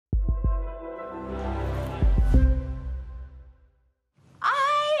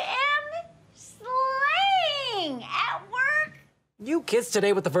Kids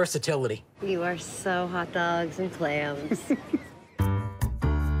today with the versatility. You are so hot dogs and clams.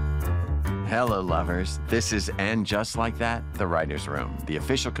 Hello, lovers. This is And Just Like That, The Writer's Room, the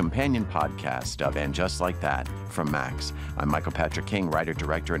official companion podcast of And Just Like That from Max. I'm Michael Patrick King, writer,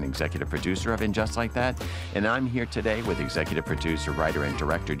 director, and executive producer of And Just Like That. And I'm here today with executive producer, writer, and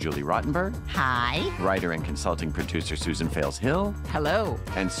director Julie Rottenberg. Hi. Writer and consulting producer Susan Fales-Hill. Hello.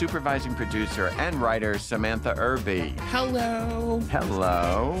 And supervising producer and writer Samantha Irby. Hello.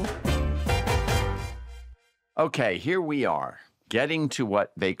 Hello. Okay, here we are. Getting to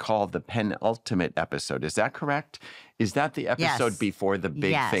what they call the penultimate episode. Is that correct? Is that the episode before the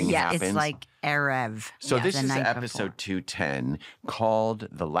big thing happens? It's like Erev. So this is episode 210 called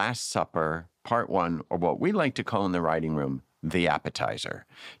The Last Supper, Part 1, or what we like to call in the writing room, the appetizer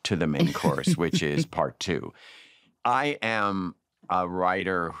to the main course, which is Part 2. I am a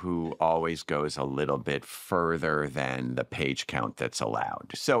writer who always goes a little bit further than the page count that's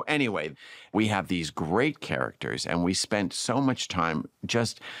allowed. So anyway, we have these great characters, and we spent so much time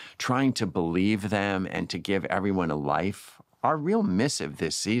just trying to believe them and to give everyone a life. Our real missive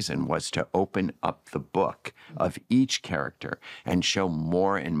this season was to open up the book of each character and show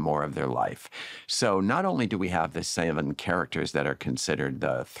more and more of their life. So not only do we have the 7 characters that are considered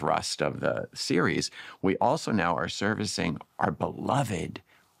the thrust of the series, we also now are servicing our beloved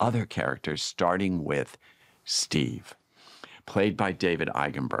other characters, starting with Steve, played by David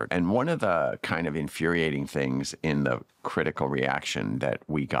Eigenberg. And one of the kind of infuriating things in the critical reaction that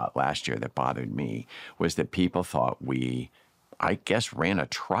we got last year that bothered me was that people thought I guess, ran a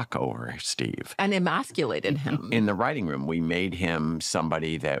truck over Steve. And emasculated him. In the writing room, we made him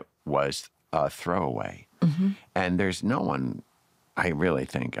somebody that was a throwaway. Mm-hmm. And there's no one, I really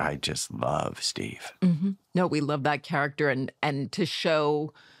think, I just love Steve. Mm-hmm. No, we love that character. And to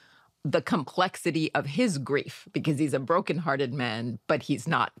show the complexity of his grief, because he's a brokenhearted man, but he's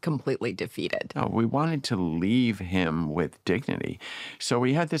not completely defeated. No, we wanted to leave him with dignity. So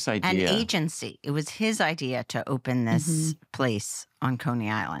we had this idea. And agency. It was his idea to open this place on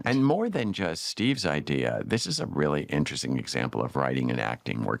Coney Island. And more than just Steve's idea, this is a really interesting example of writing and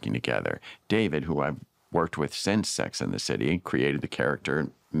acting working together. David, who I've worked with since Sex and the City, created the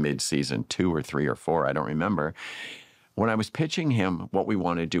character mid-season 2 or 3 or 4, I don't remember. When I was pitching him what we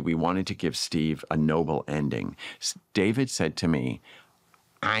wanted to do, we wanted to give Steve a noble ending. David said to me,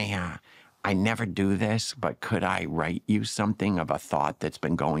 I never do this, but could I write you something of a thought that's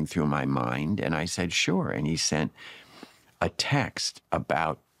been going through my mind? And I said, sure. And he sent a text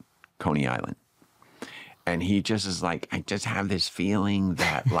about Coney Island. And he just is like, I just have this feeling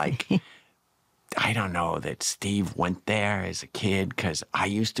that like, I don't know, that Steve went there as a kid because I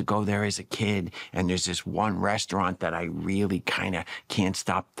used to go there as a kid, and there's this one restaurant that I really kind of can't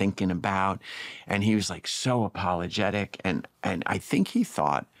stop thinking about. And he was like so apologetic, and I think he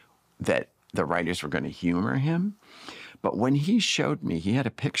thought that the writers were going to humor him. But when he showed me, he had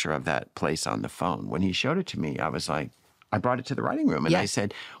a picture of that place on the phone. When he showed it to me, I was like, I brought it to the writing room, and I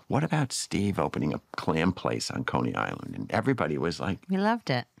said, what about Steve opening a clam place on Coney Island? And everybody was like, we loved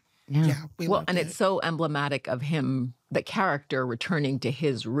it. Yeah, it's so emblematic of him, the character returning to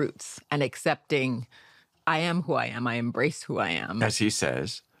his roots and accepting, I am who I am. I embrace who I am. As he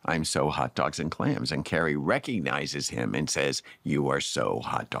says, I'm so hot dogs and clams. And Carrie recognizes him and says, you are so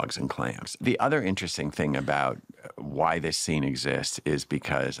hot dogs and clams. The other interesting thing about why this scene exists is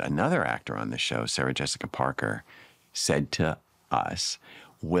because another actor on the show, Sarah Jessica Parker, said to us,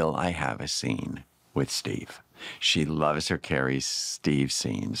 will I have a scene with Steve? She loves her Carrie Steve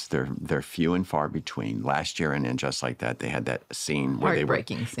scenes. They're few and far between. Last year and Just Like That, they had that scene where they were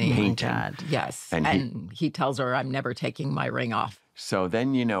painting. Yes. And he tells her, I'm never taking my ring off. So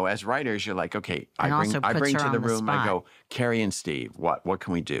then, as writers, you're like, okay, I bring to the room, I go, Carrie and Steve, what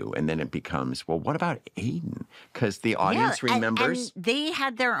can we do? And then it becomes, well, what about Aiden? Because the audience remembers. And they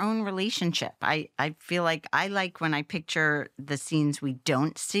had their own relationship. I feel like I like when I picture the scenes we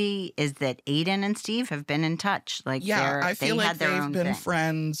don't see is that Aiden and Steve have been in touch. Like, I feel like they've been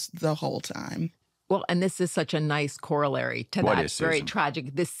friends the whole time. Well, and this is such a nice corollary to that very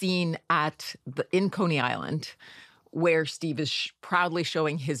tragic, the scene in Coney Island, where Steve is proudly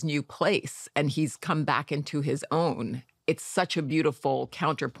showing his new place and he's come back into his own. It's such a beautiful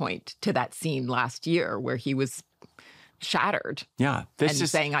counterpoint to that scene last year where he was shattered. Yeah.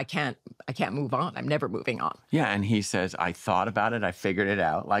 Saying, I can't move on. I'm never moving on. Yeah. And he says, I thought about it. I figured it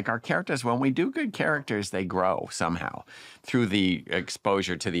out. Like our characters, when we do good characters, they grow somehow through the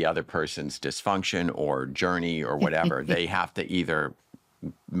exposure to the other person's dysfunction or journey or whatever. They have to either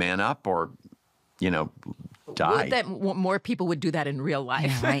man up or, died. Would that more people would do that in real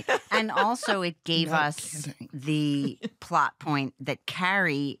life. Yeah, right. And also it gave No us kidding. the plot point that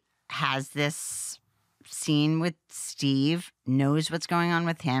Carrie has this scene with Steve, knows what's going on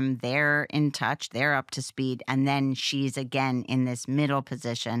with him. They're in touch. They're up to speed. And then she's again in this middle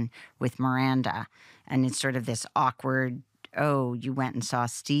position with Miranda. And it's sort of this awkward, oh, you went and saw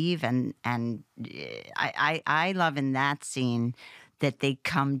Steve. And I love in that scene that they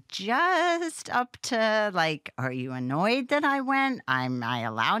come just up to like, are you annoyed that I went? Am I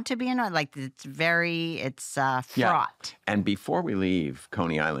allowed to be annoyed? Like it's fraught. Yeah. And before we leave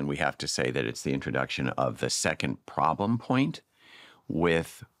Coney Island, we have to say that it's the introduction of the second problem point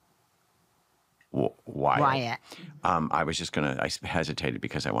with Wyatt. I was just I hesitated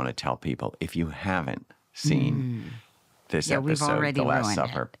because I want to tell people, if you haven't seen this episode, The Last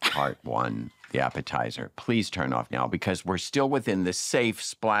Supper, Part 1, the appetizer, please turn off now because we're still within the safe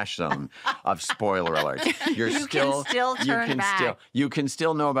splash zone of spoiler alerts. You can still turn back. You can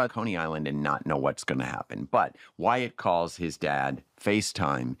still know about Coney Island and not know what's going to happen. But Wyatt calls his dad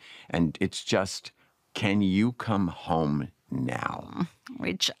FaceTime, and it's just, can you come home now?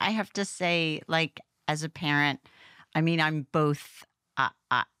 Which I have to say, like, as a parent, I mean, I'm both,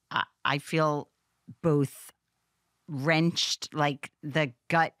 I feel both wrenched, like the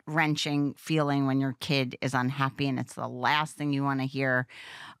gut-wrenching feeling when your kid is unhappy and it's the last thing you want to hear.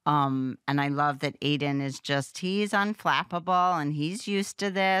 And I love that Aiden is just, he's unflappable and he's used to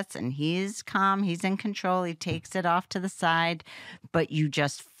this and he's calm, he's in control, he takes it off to the side. But you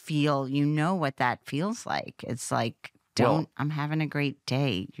just feel, you know what that feels like. It's like, I'm having a great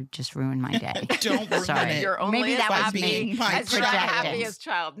day. You just ruined my day. Don't ruin it. You're only Maybe as that was happy me. as you're Projecting. happy as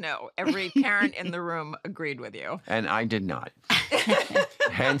child. No, every parent in the room agreed with you. And I did not.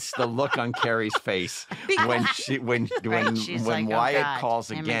 Hence the look on Carrie's face when she's when like, Wyatt God, calls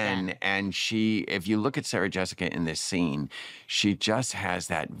him again, and if you look at Sarah Jessica in this scene, she just has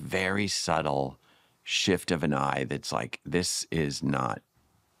that very subtle shift of an eye that's like, this is not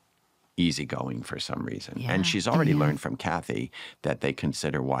easygoing for some reason. Yeah. And she's already learned from Kathy that they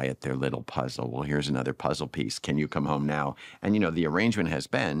consider Wyatt their little puzzle. Well, here's another puzzle piece. Can you come home now? And, the arrangement has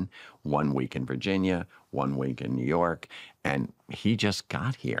been 1 week in Virginia, 1 week in New York, and he just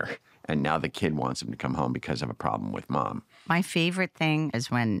got here. And now the kid wants him to come home because of a problem with mom. My favorite thing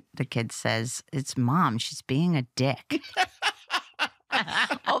is when the kid says, it's mom, she's being a dick.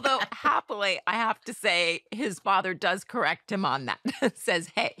 Although happily, I have to say, his father does correct him on that. Says,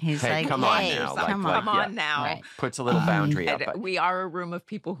 hey, He's like, come hey, on now. come come on. on now. Right. Puts a little boundary up. And we are a room of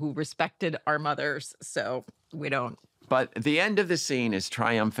people who respected our mothers, so we don't. But the end of the scene is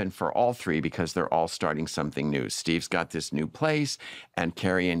triumphant for all three because they're all starting something new. Steve's got this new place, and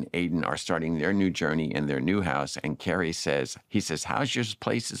Carrie and Aiden are starting their new journey in their new house. And Carrie says, how's your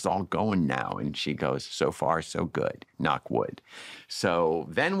place all going now? And she goes, so far, so good. Knock wood. So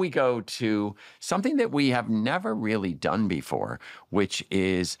then we go to something that we have never really done before, which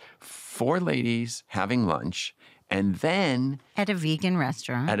is 4 ladies having lunch. And then At a vegan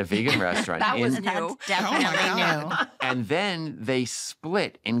restaurant. That was new. That's definitely new. And then they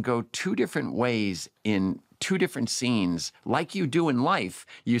split and go 2 different ways in 2 different scenes. Like you do in life,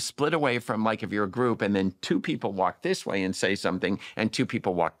 you split away from, like, if you're a group, and then 2 people walk this way and say something, and 2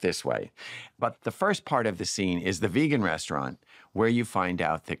 people walk this way. But the first part of the scene is the vegan restaurant, where you find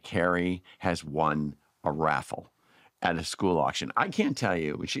out that Carrie has won a raffle at a school auction. I can't tell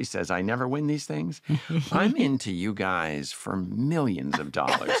you. She says, I never win these things. I'm into you guys for millions of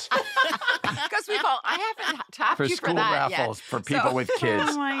dollars. Because I haven't tapped For you school for that raffles, yet. for people with kids.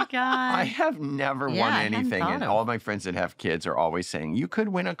 Oh my God. I have never Yeah, won I hadn't anything. thought And of- all my friends that have kids are always saying, you could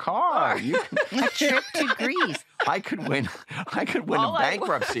win a car. You could, A trip to Greece. I could win All a I-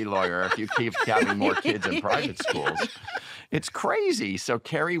 bankruptcy lawyer if you keep having more kids in private schools. It's crazy. So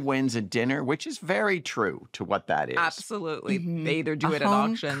Carrie wins a dinner, which is very true to what that is. Absolutely. They either do it at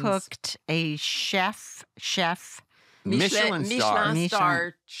Home auctions. cooked, a chef, Michelin star. Michelin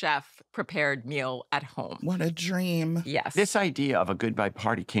star chef prepared meal at home. What a dream. Yes. This idea of a goodbye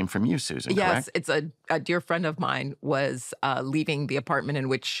party came from you, Susan, Yes, correct? it's a dear friend of mine was leaving the apartment in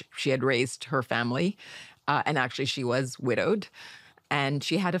which she had raised her family. And actually, she was widowed. And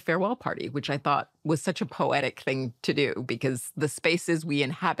she had a farewell party, which I thought was such a poetic thing to do because the spaces we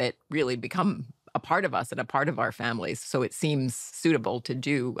inhabit really become a part of us and a part of our families. So it seems suitable to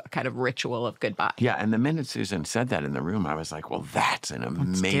do a kind of ritual of goodbye. Yeah, and the minute Susan said that in the room, I was like, well, that's an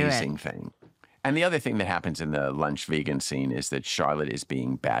amazing thing. And the other thing that happens in the lunch vegan scene is that Charlotte is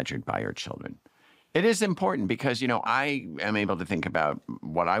being badgered by her children. It is important because, I am able to think about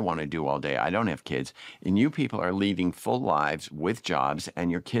what I want to do all day. I don't have kids. And you people are leading full lives with jobs, and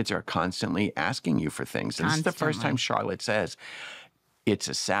your kids are constantly asking you for things. And this is the first time Charlotte says, it's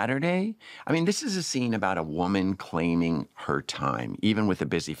a Saturday. I mean, this is a scene about a woman claiming her time, even with a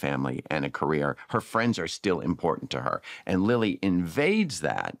busy family and a career. Her friends are still important to her. And Lily invades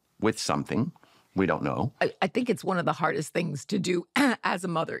that with something. We don't know. I think it's one of the hardest things to do as a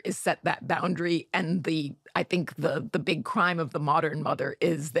mother is set that boundary. And I think the big crime of the modern mother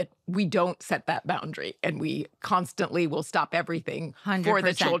is that we don't set that boundary, and we constantly will stop everything 100%. For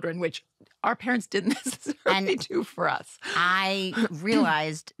the children, which our parents didn't necessarily do for us. I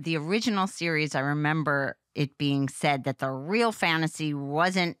realized the original series, I remember it being said that the real fantasy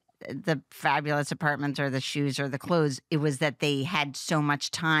wasn't the fabulous apartments or the shoes or the clothes. It was that they had so much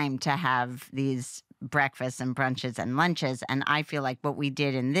time to have these breakfasts and brunches and lunches. And I feel like what we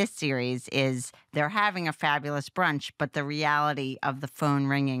did in this series is they're having a fabulous brunch, but the reality of the phone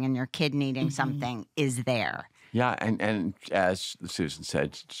ringing and your kid needing something is there. Yeah, and as Susan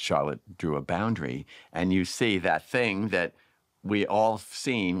said, Charlotte drew a boundary, and you see that thing that we've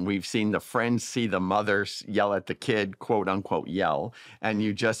seen the friends see the mother yell at the kid, quote unquote, yell. And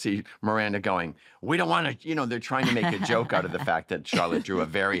you just see Miranda going, we don't want to, they're trying to make a joke out of the fact that Charlotte drew a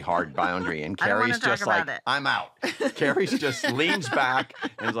very hard boundary. And Carrie's just like, I'm out. Carrie's just leans back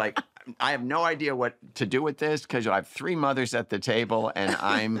and is like, I have no idea what to do with this because I have 3 mothers at the table and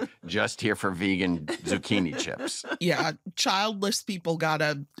I'm just here for vegan zucchini chips. Yeah, childless people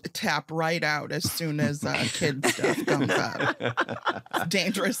gotta tap right out as soon as kid stuff comes up. It's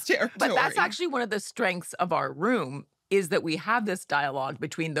dangerous territory. But that's actually one of the strengths of our room is that we have this dialogue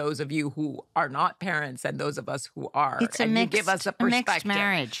between those of you who are not parents and those of us who are. It's a you give us a perspective. Mixed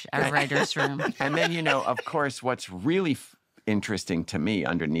marriage, our writer's room. And then, of course, what's really interesting to me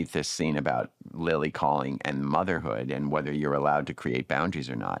underneath this scene about Lily calling and motherhood and whether you're allowed to create boundaries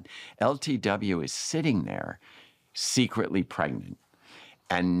or not, LTW is sitting there secretly pregnant.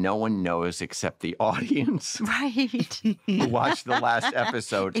 And no one knows except the audience. Right. Who watched the last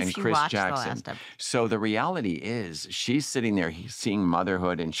episode and Chris Jackson. The so the reality is she's sitting there seeing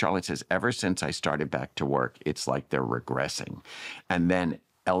motherhood, and Charlotte says, ever since I started back to work, it's like they're regressing. And then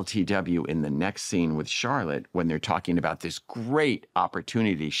LTW in the next scene with Charlotte, when they're talking about this great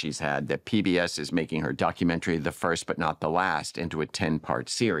opportunity she's had, that PBS is making her documentary, The First But Not the Last, into a 10-part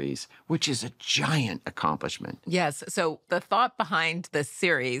series, which is a giant accomplishment. Yes. So the thought behind this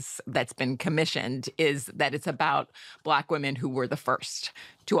series that's been commissioned is that it's about Black women who were the first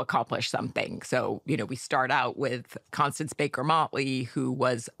to accomplish something. So, we start out with Constance Baker Motley, who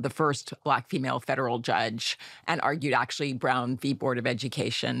was the first Black female federal judge and argued actually Brown v. Board of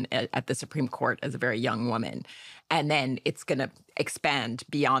Education at the Supreme Court as a very young woman. And then it's going to expand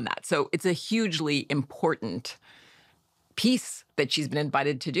beyond that. So it's a hugely important piece that she's been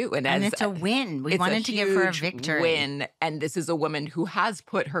invited to do. And it's a win. We wanted to give her a victory. Win. And this is a woman who has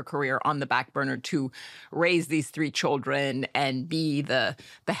put her career on the back burner to raise these 3 children and be the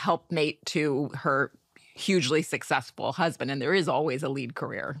helpmate to her hugely successful husband. And there is always a lead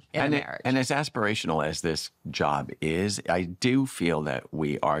career in a marriage. And as aspirational as this job is, I do feel that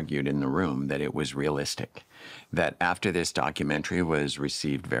we argued in the room that it was realistic. That after this documentary was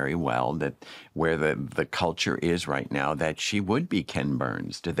received very well, that where the culture is right now, that she would be Ken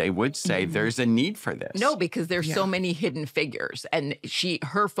Burns. They would say there's a need for this. No, because there's so many hidden figures. And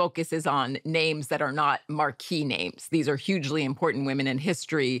her focus is on names that are not marquee names. These are hugely important women in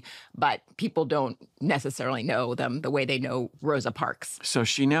history, but people don't necessarily know them the way they know Rosa Parks. So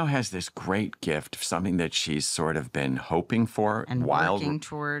she now has this great gift of something that she's sort of been hoping for and while working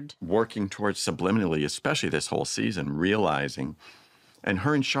toward subliminally, especially this whole season, realizing. And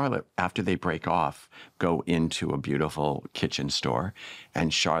her and Charlotte, after they break off, go into a beautiful kitchen store.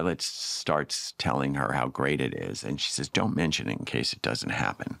 And Charlotte starts telling her how great it is. And she says, don't mention it in case it doesn't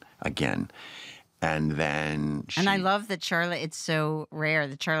happen again. And then And I love that Charlotte, it's so rare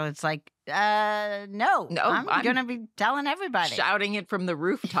that Charlotte's like, no, I'm going to be telling everybody. Shouting it from the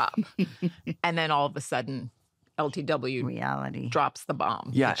rooftop. And then all of a sudden, LTW reality drops the bomb.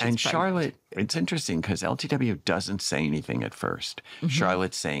 Yeah, and Charlotte, it's interesting because LTW doesn't say anything at first.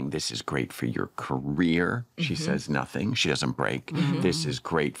 Charlotte's saying, this is great for your career. She says nothing. She doesn't break. This is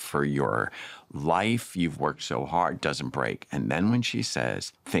great for your life. You've worked so hard. Doesn't break. And then when she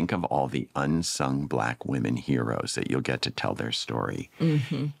says, think of all the unsung Black women heroes that you'll get to tell their story.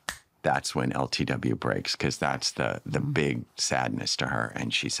 That's when LTW breaks, because that's the big sadness to her.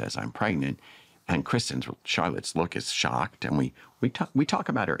 And she says, I'm pregnant. And Charlotte's look is shocked. And we talk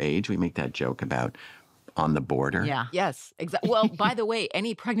about her age. We make that joke about on the border. Yeah. Yes, exactly. Well, by the way,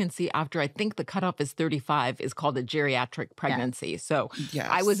 any pregnancy after I think the cutoff is 35 is called a geriatric pregnancy. So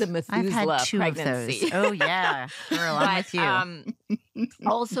I was a Methuselah I've had 2 pregnancy. of those. Oh, yeah. Girl, I'm with you.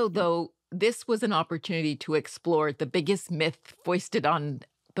 Also, though, this was an opportunity to explore the biggest myth foisted on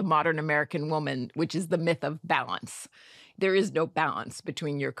the modern American woman, which is the myth of balance. There is no balance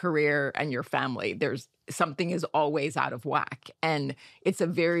between your career and your family. Something is always out of whack. And it's a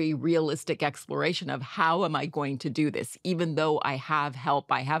very realistic exploration of how am I going to do this? Even though I have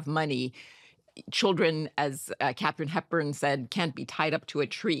help, I have money, children, as Katharine Hepburn said, can't be tied up to a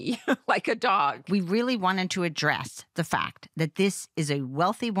tree like a dog. We really wanted to address the fact that this is a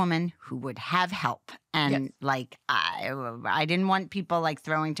wealthy woman who would have help. And I didn't want people like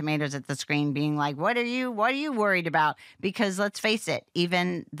throwing tomatoes at the screen being like, what are you worried about? Because let's face it,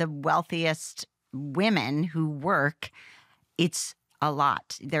 even the wealthiest women who work, it's a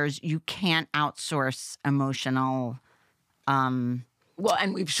lot. You can't outsource emotional well,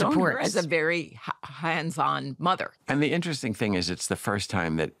 and we've shown her as a very hands-on mother. And the interesting thing is it's the first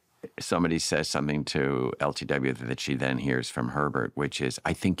time that somebody says something to LTW that she then hears from Herbert, which is,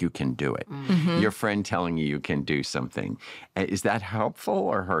 I think you can do it. Mm-hmm. Your friend telling you can do something. Is that helpful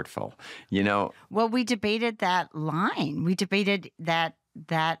or hurtful? Well, we debated that line. We debated that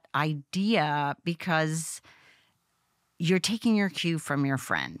idea because you're taking your cue from your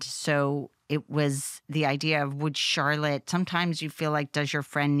friend. So it was the idea of, would Charlotte, sometimes you feel like, does your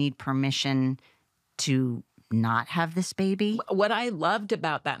friend need permission to not have this baby? What I loved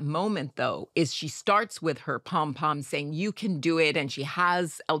about that moment, though, is she starts with her pom-pom saying, you can do it. And she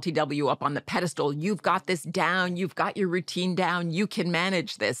has LTW up on the pedestal. You've got this down. You've got your routine down. You can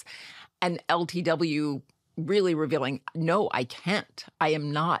manage this. And LTW really revealing, no, I can't. I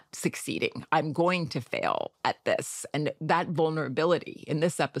am not succeeding. I'm going to fail at this. And that vulnerability, in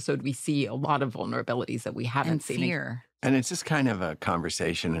this episode, we see a lot of vulnerabilities that we haven't seen. Fear. And it's just kind of a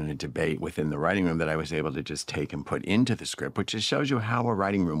conversation and a debate within the writing room that I was able to just take and put into the script, which just shows you how a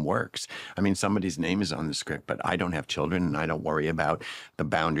writing room works. I mean, somebody's name is on the script, but I don't have children and I don't worry about the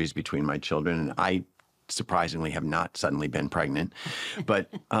boundaries between my children. And I surprisingly have not suddenly been pregnant,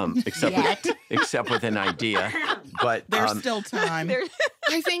 but except with an idea. But there's still time.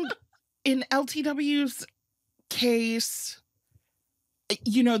 I think in LTW's case,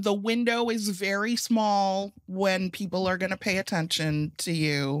 the window is very small when people are going to pay attention to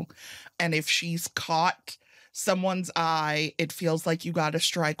you. And if she's caught someone's eye, it feels like you got to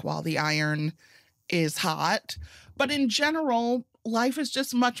strike while the iron is hot. But in general, life is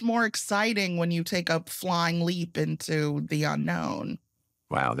just much more exciting when you take a flying leap into the unknown.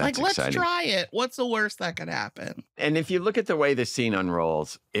 Wow, that's exciting. Let's try it. What's the worst that could happen? And if you look at the way the scene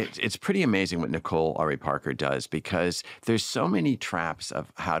unrolls, it's pretty amazing what Nicole Ari Parker does, because there's so many traps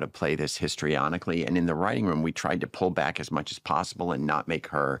of how to play this histrionically. And in the writing room, we tried to pull back as much as possible and not make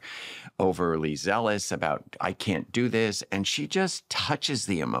her overly zealous about, I can't do this. And she just touches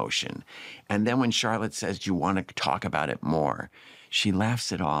the emotion. And then when Charlotte says, do you want to talk about it more? She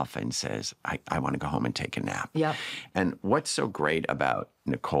laughs it off and says, I want to go home and take a nap. Yep. And what's so great about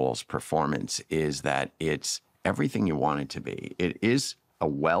Nicole's performance is that it's everything you want it to be. It is a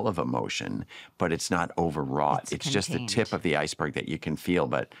well of emotion, but it's not overwrought. It's just the tip of the iceberg that you can feel,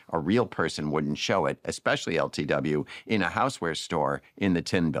 but a real person wouldn't show it, especially LTW, in a houseware store in the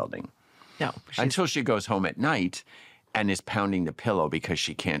Tin Building. No. Until she goes home at night and is pounding the pillow because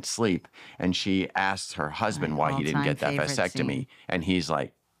she can't sleep. And she asks her husband why he didn't get that vasectomy. Scene. And he's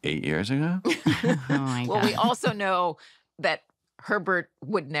like, 8 years ago? Oh my God. Well, we also know that Herbert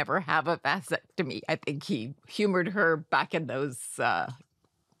would never have a vasectomy. I think he humored her back in those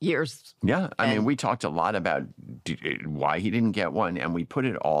years. Yeah. I mean, we talked a lot about why he didn't get one, and we put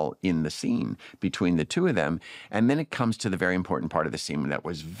it all in the scene between the two of them. And then it comes to the very important part of the scene that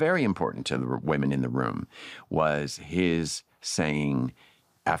was very important to the women in the room, was his saying,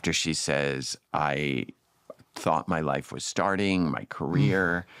 after she says, I thought my life was starting, my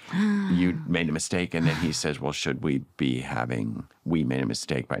career, you made a mistake. And then he says, well, we made a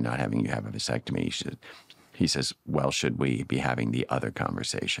mistake by not having you have a vasectomy. He says, well, should we be having the other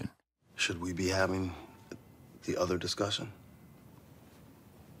conversation? Should we be having the other discussion?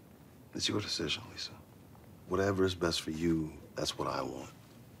 It's your decision, Lisa. Whatever is best for you, that's what I want.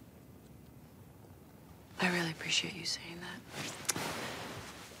 I really appreciate you saying that.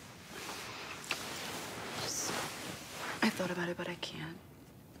 I thought about it, but I can't.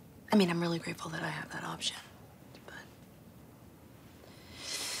 I mean, I'm really grateful that I have that option.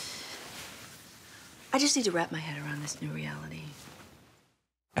 I just need to wrap my head around this new reality.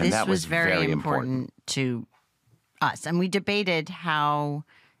 And this that was very important to us. And we debated how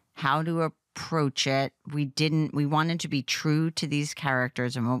to approach it. We wanted to be true to these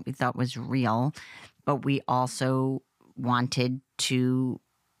characters and what we thought was real, but we also wanted to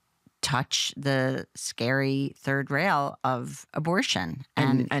touch the scary third rail of abortion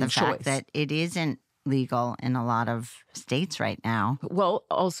and the fact that it isn't legal in a lot of states right now. Well,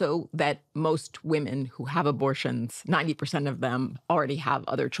 also that most women who have abortions, 90% of them already have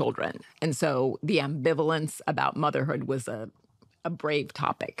other children. And so the ambivalence about motherhood was a brave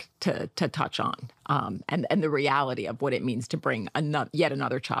topic to touch on, and the reality of what it means to bring yet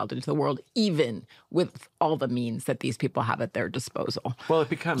another child into the world, even with all the means that these people have at their disposal. Well, it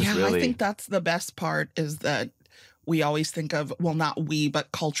becomes I think that's the best part, is that we always think of, well, not we,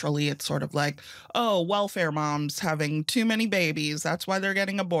 but culturally, it's sort of like, oh, welfare moms having too many babies, that's why they're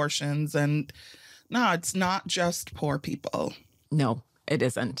getting abortions. And no, it's not just poor people. No, it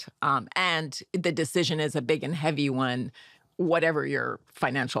isn't. And the decision is a big and heavy one, whatever your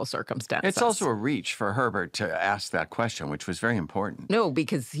financial circumstances. It's also a reach for Herbert to ask that question, which was very important. No,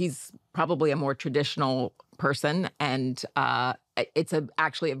 because he's probably a more traditional person, and it's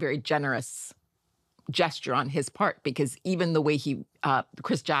actually a very generous gesture on his part, because even the way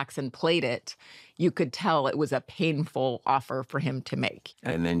Chris Jackson played it, you could tell it was a painful offer for him to make.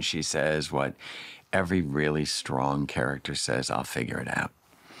 And then she says what every really strong character says, I'll figure it out.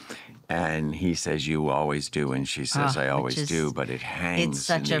 And he says, you always do. And she says, I always do, but it hangs it's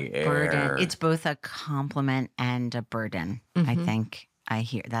such in the a burden. air. It's both a compliment and a burden, I think.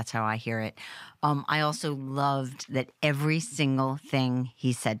 That's how I hear it. I also loved that every single thing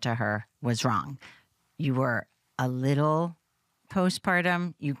he said to her was wrong. You were a little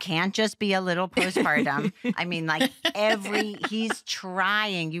postpartum. You can't just be a little postpartum. I mean, like he's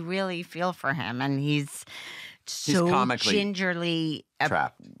trying. You really feel for him. And he's so comically gingerly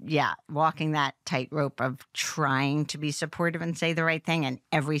trapped. Walking that tightrope of trying to be supportive and say the right thing, and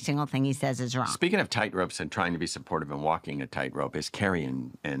every single thing he says is wrong. Speaking of tightropes and trying to be supportive and walking a tightrope, is Carrie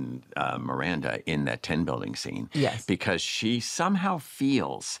and Miranda in that 10 building scene. Yes. Because she somehow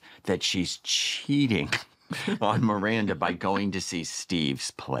feels that she's cheating on Miranda by going to see Steve's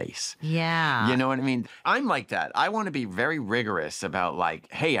place. Yeah. You know what I mean? I'm like that. I want to be very rigorous about,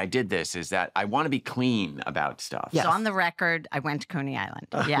 like, hey, I did this. Is that I want to be clean about stuff. Yes. So on the record, I went to Coney Island.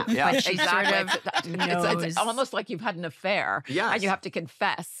 Yeah. Yeah. But she sort of knows. It's almost like you've had an affair. Yes. And you have to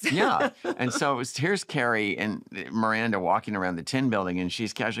confess. Yeah. And so here's Carrie and Miranda walking around the Tin Building, and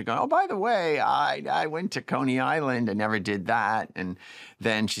she's casually going, oh, by the way, I went to Coney Island. I never did that. And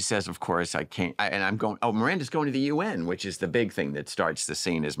then she says, of course, I can't. And I'm going, oh, Miranda's going to the UN, which is the big thing that starts the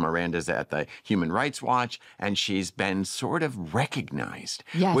scene, is Miranda's at the Human Rights Watch, and she's been sort of recognized,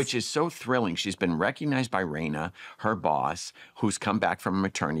 which is so thrilling. She's been recognized by Raina, her boss, who's come back from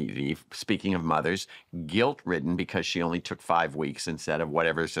maternity leave, speaking of mothers, guilt-ridden because she only took 5 weeks instead of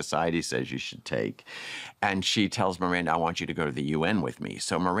whatever society says you should take. And she tells Miranda, I want you to go to the UN with me.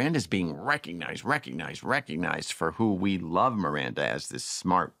 So Miranda's being recognized for who we love Miranda as, this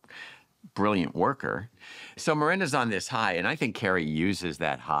smart, brilliant worker. So Miranda's on this high, and I think Carrie uses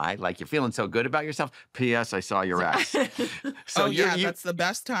that high. Like, you're feeling so good about yourself. P.S. I saw your ex. So that's the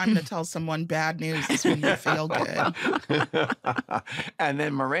best time to tell someone bad news, is when you feel good. And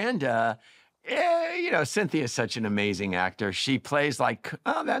then Miranda, Cynthia's such an amazing actor. She plays like,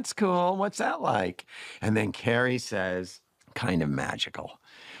 oh, that's cool. What's that like? And then Carrie says, kind of magical,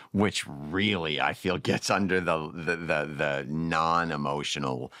 which really, I feel, gets under the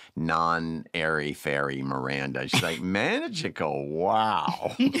non-emotional, non-airy-fairy Miranda. She's like, magical,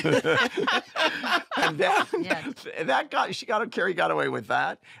 wow. And then Carrie got away with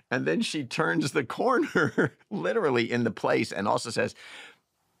that. And then she turns the corner, literally in the place, and also says,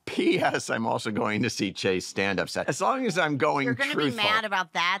 P.S. I'm also going to see Che's stand-up set. As long as I'm going truthful. You're going to be mad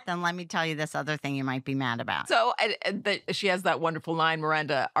about that, then let me tell you this other thing you might be mad about. So she has that wonderful line,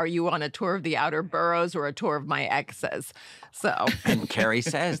 Miranda, are you on a tour of the outer boroughs or a tour of my exes? So. And Carrie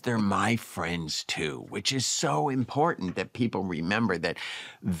says, they're my friends too, which is so important that people remember that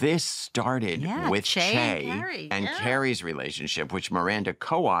this started with Che and Carrie's relationship, which Miranda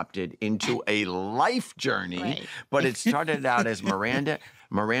co-opted into a life journey. Right. But it started out as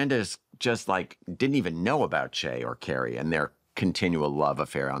Miranda's just like didn't even know about Che or Carrie and their continual love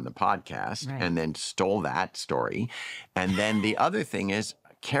affair on the podcast, and then stole that story. And then the other thing is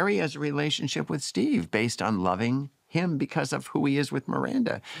Carrie has a relationship with Steve based on loving him because of who he is with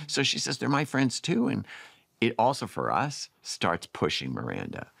Miranda. So she says, they're my friends too. And it also, for us, starts pushing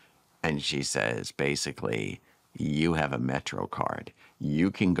Miranda. And she says, basically, you have a Metro card. You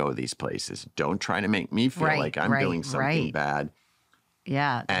can go these places. Don't try to make me feel like I'm doing something bad.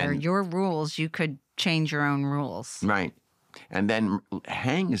 Yeah, they're your rules. You could change your own rules. Right. and then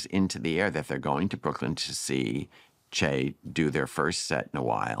hangs into the air that they're going to Brooklyn to see Che do their first set in a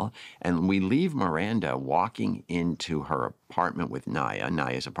while. And we leave Miranda walking into her apartment with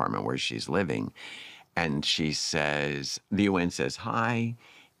Naya's apartment where she's living. And she says, the UN says hi.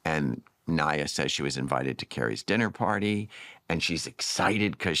 And Naya says she was invited to Carrie's dinner party. And she's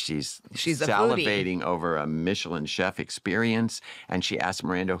excited because she's salivating over a Michelin chef experience. And she asks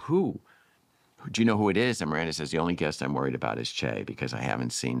Miranda, who? Do you know who it is? And Miranda says, the only guest I'm worried about is Che because I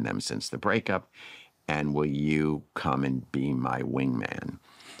haven't seen them since the breakup. And will you come and be my wingman?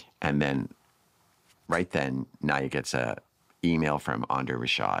 And then, right then, Naya gets an email from Andre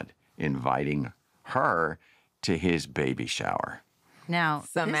Rashad inviting her to his baby shower. Now,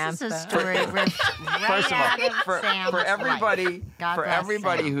 Samantha. This is a story right First of all, Sam's for everybody,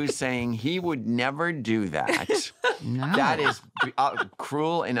 Sam. who's saying he would never do that, No. that is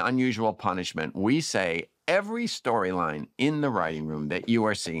cruel and unusual punishment. We say every storyline in the writing room that you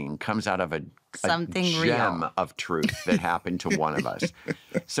are seeing comes out of a Something gem real. of truth that happened to one of us.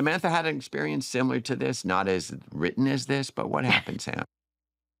 Samantha had an experience similar to this, not as written as this, but what happened, Sam?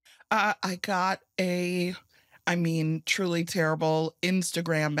 I got truly terrible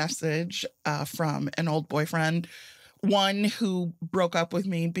Instagram message from an old boyfriend, one who broke up with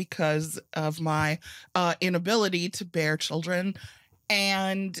me because of my inability to bear children.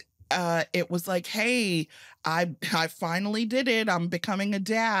 And it was like, hey, I finally did it. I'm becoming a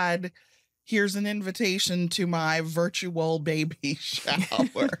dad. Here's an invitation to my virtual baby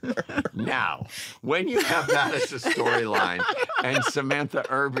shower. Now, when you have that as a storyline and Samantha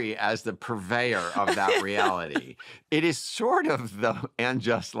Irby as the purveyor of that reality, it is sort of the And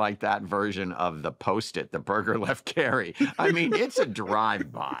Just Like That version of the Post-it, the burger left Carrie. I mean, it's a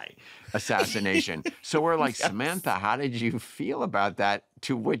drive-by assassination. So we're like, yes. Samantha, how did you feel about that?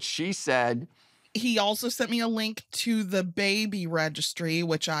 To which she said... He also sent me a link to the baby registry,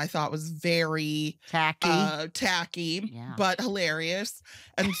 which I thought was very tacky, yeah. but hilarious.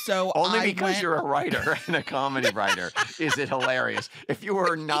 And so only because you're a writer and a comedy writer is it hilarious. If you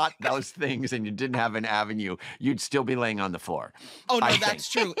were not those things and you didn't have an avenue, you'd still be laying on the floor. Oh no,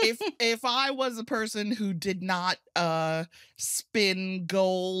 that's true. If I was a person who did not spin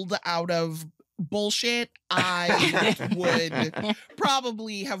gold out of bullshit, I would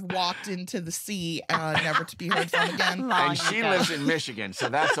probably have walked into the sea, never to be heard from again. And she lives in Michigan, so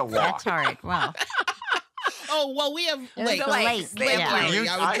that's a walk. That's hard. Well, oh well, we have Lake yeah. Erie.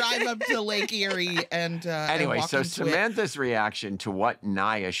 I would drive up to Lake Erie and anyway. And walk so into Samantha's reaction to what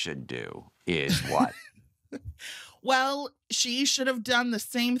Naya should do is what? Well, she should have done the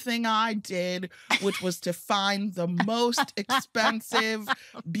same thing I did, which was to find the most expensive,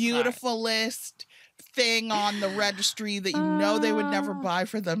 beautifulest thing on the registry that you know they would never buy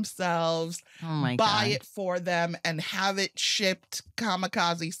for themselves. Oh my buy God. it for them and have it shipped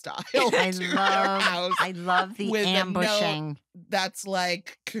kamikaze style to their house. I love the with ambushing. That's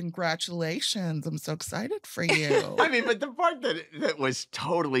like, congratulations. I'm so excited for you. I mean, but the part that was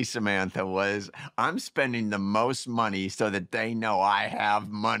totally Samantha was, I'm spending the most money so that they know I have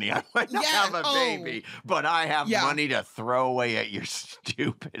money. I might not have a baby, but I have money to throw away at your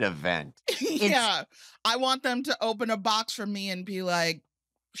stupid event. Yeah. I want them to open a box for me and be like,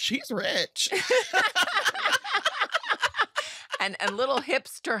 she's rich. And little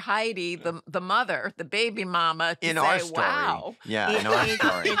hipster Heidi, the mother, the baby mama, to in say, our story. Wow. Yeah, in our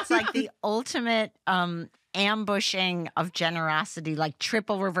story. It's like the ultimate ambushing of generosity, like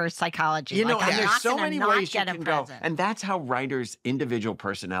triple reverse psychology. You know, like, and there's so many ways you get a can go. present. And that's how writers' individual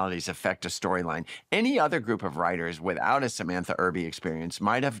personalities affect a storyline. Any other group of writers without a Samantha Irby experience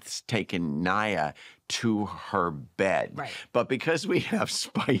might have taken Naya to her bed. Right. But because we have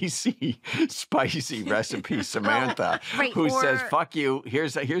spicy recipe Samantha, who says, fuck you,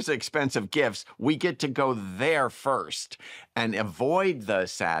 here's expensive gifts, we get to go there first and avoid the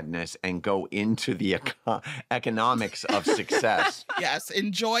sadness and go into the economics of success. Yes,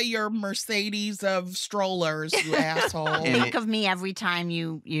 enjoy your Mercedes of strollers, you asshole. Think of me every time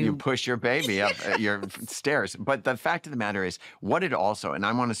you push your baby up your stairs. But the fact of the matter is, what it also, and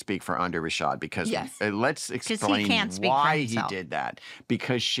I want to speak for Andre Rashad because let's explain why he did that.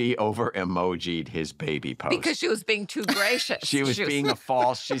 Because she over-emojied his baby post. Because she was being too gracious. She was being a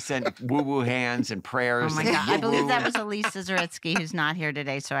false. She sent woo-woo hands and prayers. Oh my God. I believe that was Elisa Zaritsky, who's not here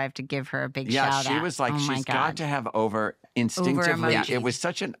today, so I have to give her a big shout out. Yeah, she was like, she's got to have instinctively, it was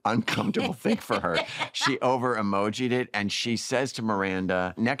such an uncomfortable thing for her. She over-emojied it, and she says to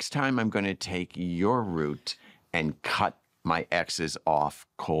Miranda, next time I'm going to take your route and cut my exes off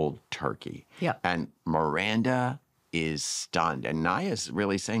cold turkey. Yeah. And Miranda is stunned. And Naya's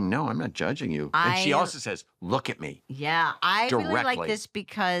really saying, no, I'm not judging you. And she also says, look at me. Yeah, I directly. really like this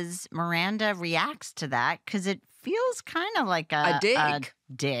because Miranda reacts to that because it feels kind of like a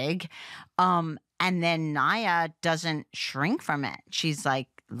dig. And then Naya doesn't shrink from it. She's like,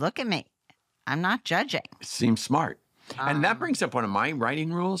 look at me. I'm not judging. Seems smart. And that brings up one of my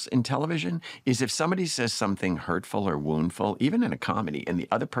writing rules in television is if somebody says something hurtful or woundful, even in a comedy, and the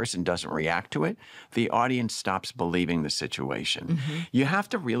other person doesn't react to it, the audience stops believing the situation. You have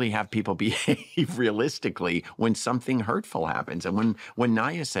to really have people behave realistically when something hurtful happens. And when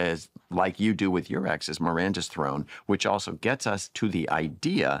Naya says, like you do with your exes, Miranda's thrown, which also gets us to the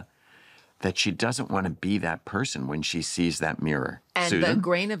idea that she doesn't want to be that person when she sees that mirror. And Susan? the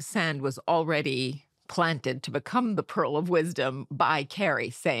grain of sand was already planted to become the pearl of wisdom by Carrie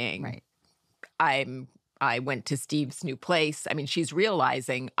saying, I went to Steve's new place. I mean, she's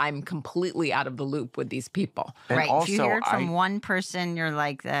realizing I'm completely out of the loop with these people. And right. also, if you hear it from one person, you're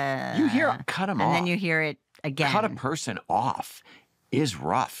like, you hear, cut them off. And then you hear it again. Cut a person off is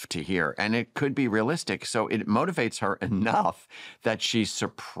rough to hear, and it could be realistic. So it motivates her enough that she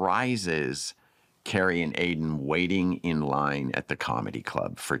surprises Carrie and Aiden waiting in line at the comedy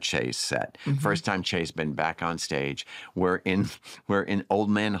club for Che's set. First time Che's been back on stage. We're in Old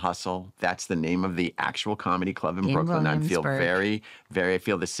Man Hustle. That's the name of the actual comedy club in Brooklyn. I feel I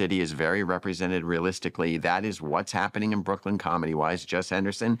feel the city is very represented realistically. That is what's happening in Brooklyn comedy-wise. Jess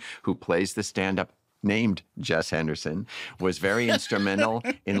Henderson, who plays the stand-up named Jess Henderson, was very instrumental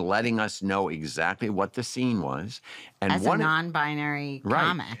in letting us know exactly what the scene was. And as a non-binary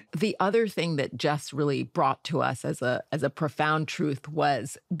comic. The other thing that Jess really brought to us as a profound truth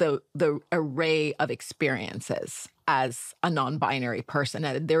was the array of experiences as a non-binary person.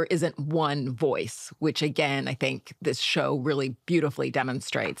 And there isn't one voice, which again, I think this show really beautifully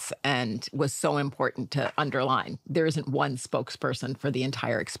demonstrates and was so important to underline. There isn't one spokesperson for the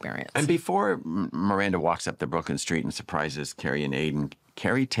entire experience. And before Miranda walks up the Brooklyn street and surprises Carrie and Aiden,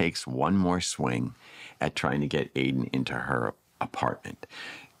 Carrie takes one more swing at trying to get Aiden into her apartment.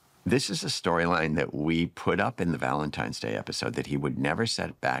 This is a storyline that we put up in the Valentine's Day episode that he would never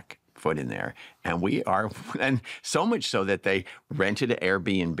set back foot in there. And so much so that they rented an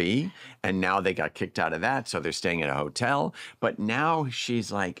Airbnb and now they got kicked out of that. So they're staying at a hotel. But now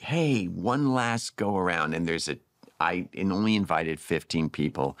she's like, hey, one last go around. And I only invited 15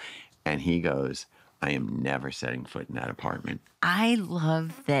 people. And he goes, I am never setting foot in that apartment. I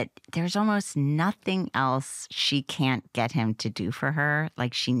love that there's almost nothing else she can't get him to do for her.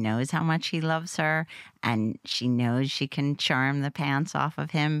 Like, she knows how much he loves her, and she knows she can charm the pants off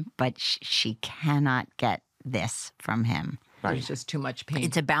of him, but she cannot get this from him. Right. There's just too much pain.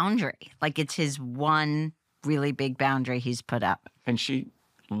 It's a boundary. Like, it's his one really big boundary he's put up. And she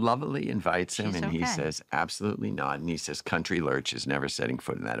lovingly invites him, and he says, absolutely not. And he says, Country Lurch is never setting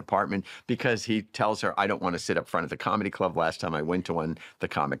foot in that apartment, because he tells her, I don't want to sit up front at the comedy club. Last time I went to one, the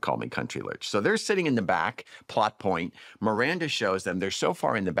comic called me Country Lurch. So they're sitting in the back, plot point. Miranda shows them. They're so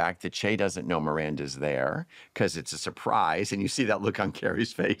far in the back that Che doesn't know Miranda's there because it's a surprise. And you see that look on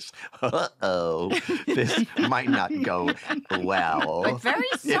Carrie's face. Uh-oh, this might not go well. But very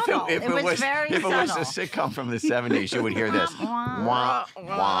subtle. It was very subtle. If it was a sitcom from the 70s, you would hear this. Wah,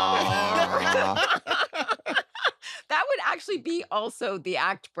 wah. That would actually be also the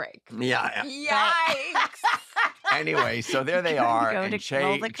act break. Yeah. Yikes. Anyway, so there they are, and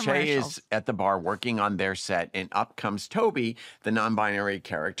Che is at the bar working on their set, and up comes Toby, the non-binary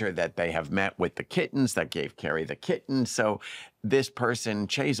character that they have met with the kittens that gave Carrie the kitten. So this person,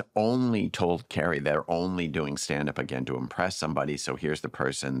 Che's only told Carrie they're only doing stand-up again to impress somebody. So here's the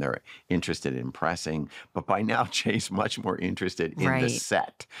person they're interested in impressing. But by now, Che's much more interested in the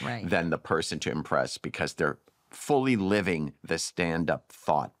set than the person to impress, because they're fully living the stand-up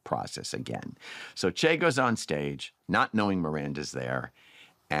thought process again. So Che goes on stage, not knowing Miranda's there,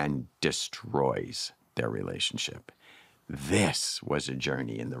 and destroys their relationship. This was a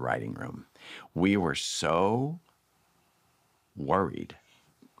journey in the writing room. We were so worried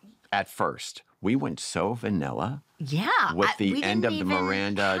at first. We went so vanilla. Yeah. With the end of the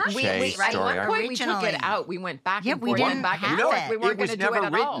Miranda Che story. At one point we took it out. We went back and forth. We didn't have it. We weren't going to do it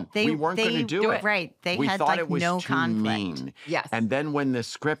at all. We weren't going to do it. Right. They we had thought like it was no too conflict. Mean. Yes. And then when the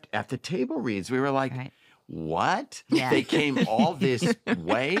script at the table reads, we were like, what? Yeah. They came all this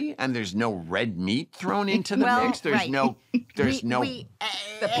way, and there's no red meat thrown into the mix. There's no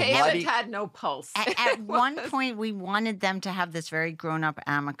the patient had no pulse. At one point, we wanted them to have this very grown-up,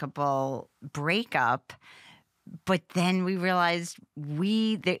 amicable breakup, but then we realized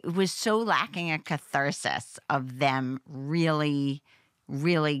it was so lacking a catharsis of them really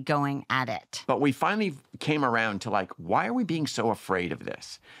going at it. But we finally came around to like, why are we being so afraid of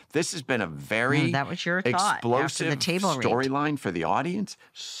this? This has been a very that was your thought explosive after the table read. storyline for the audience,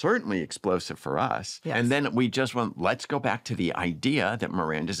 certainly explosive for us. Yes. And then we just went, let's go back to the idea that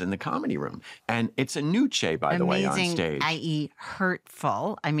Miranda's in the comedy room. And it's a new Che, by the way, on stage. i.e.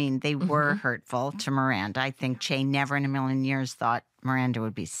 hurtful. I mean, they were hurtful to Miranda. I think Che never in a million years thought Miranda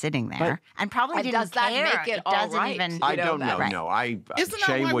would be sitting there, and probably didn't does that care. make it all doesn't right? even. I don't know. Right. No, Isn't that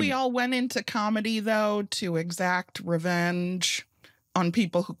Che why would, we all went into comedy, though, to exact revenge on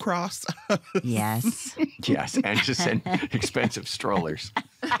people who cross? Yes. Yes, and to send expensive strollers.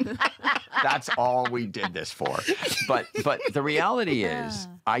 That's all we did this for. But the reality is,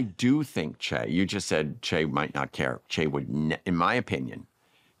 I do think Che, you just said Che might not care. Che would, in my opinion,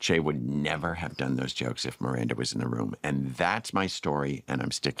 Che would never have done those jokes if Miranda was in the room. And that's my story, and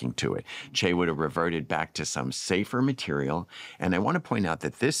I'm sticking to it. Che would have reverted back to some safer material. And I want to point out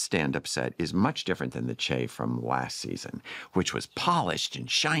that this stand-up set is much different than the Che from last season, which was polished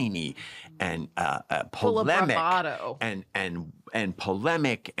and shiny and polemic. Full of bravado. And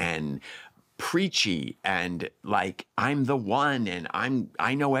polemic and preachy and like, I'm the one and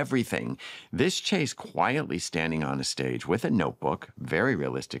I know everything. This Che's quietly standing on a stage with a notebook, very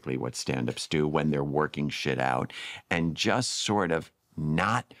realistically what stand-ups do when they're working shit out, and just sort of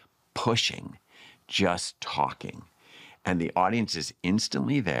not pushing, just talking. And the audience is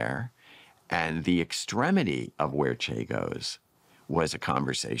instantly there. And the extremity of where Che goes was a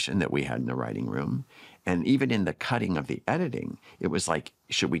conversation that we had in the writing room. And even in the cutting of the editing, it was like,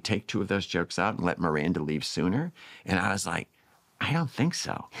 should we take 2 of those jokes out and let Miranda leave sooner? And I was like, I don't think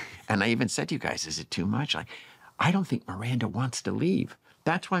so. And I even said to you guys, is it too much? Like, I don't think Miranda wants to leave.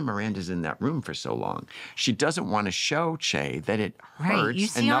 That's why Miranda's in that room for so long. She doesn't want to show Che that it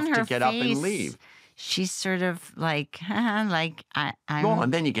hurts enough to get up and leave. She's sort of like, I'm. Well,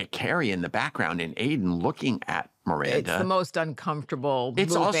 and then you get Carrie in the background and Aiden looking at Miranda. It's the most uncomfortable.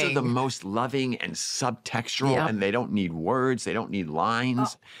 It's moving. also the most loving and subtextual, Yep. and they don't need words, they don't need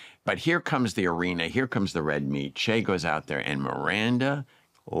lines. But here comes the arena, here comes the red meat. Che goes out there, and Miranda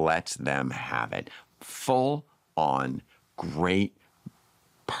lets them have it. Full on, great,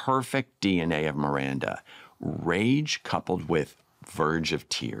 perfect DNA of Miranda. Rage coupled with verge of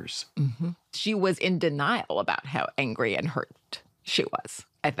tears. Mm-hmm. She was in denial about how angry and hurt she was,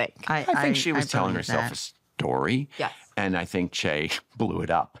 I think. I think she was telling herself that. a story. Yes. And I think Che blew it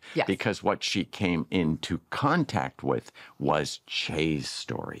up. Yes. Because what she came into contact with was Che's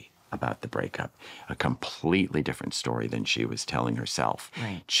story about the breakup, a completely different story than she was telling herself.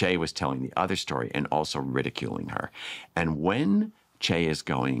 Right. Che was telling the other story and also ridiculing her. And when Che is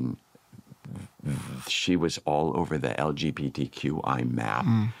going, she was all over the LGBTQI map.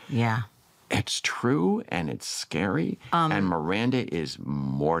 Yeah. It's true and it's scary. And Miranda is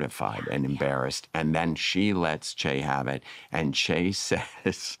mortified and embarrassed. And then she lets Che have it. And Che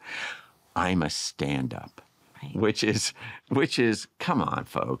says, I'm a stand-up. Right. Which is, come on,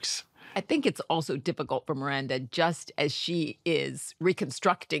 folks. I think it's also difficult for Miranda, just as she is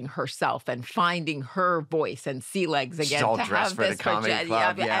reconstructing herself and finding her voice and sea legs again. She's all to dressed have for the this comedy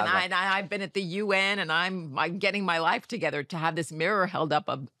club. And I've been at the UN and I'm getting my life together, to have this mirror held up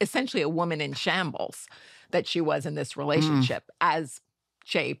of essentially a woman in shambles that she was in this relationship as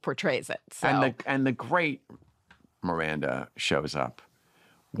Che portrays it. So. And the great Miranda shows up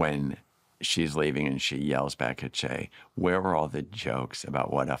when she's leaving and she yells back at Che, where were all the jokes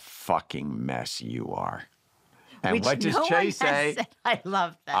about what a fucking mess you are? And Which what does no Che one has say? said. I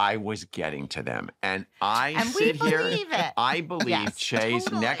love that. I was getting to them. And I And we sit here, believe it. I believe Yes, Che's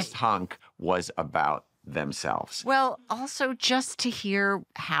totally. next hunk was about themselves. Well, also just to hear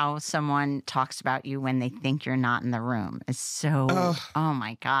how someone talks about you when they think you're not in the room is so, oh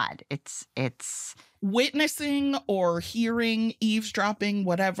my God. It's Witnessing or hearing, eavesdropping,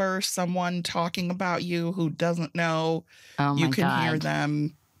 whatever, someone talking about you who doesn't know, oh my you can God. hear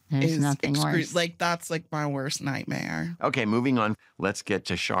them. There's is nothing worse. Like, that's like my worst nightmare. Okay, moving on. Let's get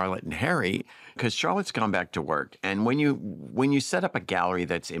to Charlotte and Harry, because Charlotte's gone back to work. And when you set up a gallery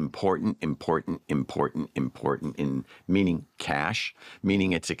that's important, in meaning cash,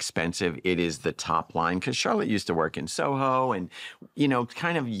 meaning it's expensive, it is the top line. Because Charlotte used to work in Soho and,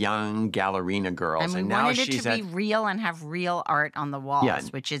 kind of young gallerina girls. And we now wanted it she's to be real and have real art on the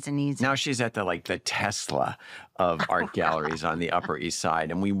walls, which isn't easy. Now she's at the Tesla of art galleries on the Upper East Side.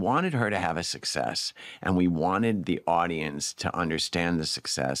 And we wanted her to have a success. And we wanted the audience to understand the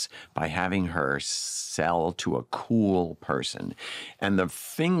success by having her sell to a cool person. And the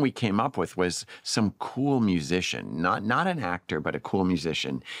thing we came up with was some cool musician, not an actor, but a cool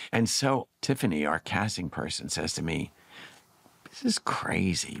musician. And so Tiffany, our casting person, says to me, this is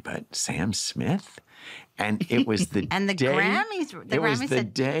crazy, but Sam Smith? And it was the and the day, Grammys. It was the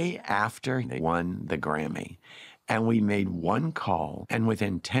day after they won the Grammy. And we made one call, and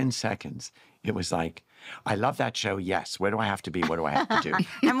within 10 seconds, it was like, I love that show. Yes. Where do I have to be? What do I have to do?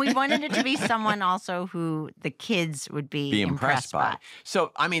 And we wanted it to be someone also who the kids would be impressed by.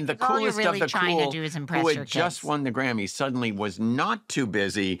 So, I mean, the all coolest you're really of the trying cool to do is impress who had your just kids. won the Grammy suddenly was not too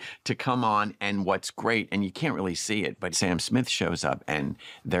busy to come on. And what's great, and you can't really see it, but Sam Smith shows up and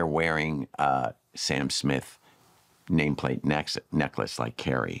they're wearing Sam Smith nameplate necklace like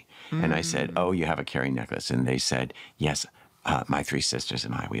Carrie. And I said, oh, you have a Carrie necklace? And they said, yes, my three sisters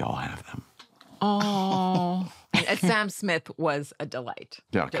and I, we all have them. Oh. And Sam Smith was a delight.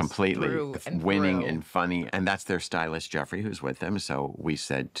 Yeah, completely winning through. and funny. And that's their stylist, Jeffrey, who's with them. So we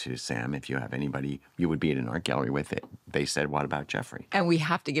said to Sam, if you have anybody you would be at an art gallery with it. They said, what about Jeffrey? And we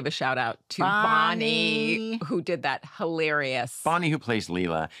have to give a shout out to Bonnie, who did that hilarious. Bonnie, who plays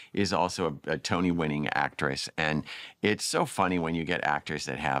Leela, is also a Tony-winning actress. And it's so funny when you get actors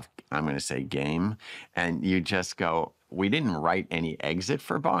that have, I'm going to say, game. And you just go, we didn't write any exit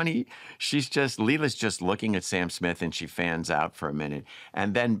for Bonnie. Leela's just looking at Sam Smith and she fans out for a minute.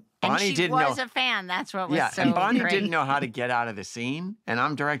 And then Bonnie didn't know. And she was a fan. That's what was so and Bonnie great. didn't know how to get out of the scene. And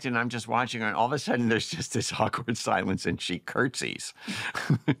I'm directing and I'm just watching her. And all of a sudden there's just this awkward silence and she curtsies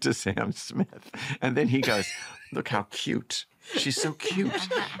to Sam Smith. And then he goes, look how cute. She's so cute.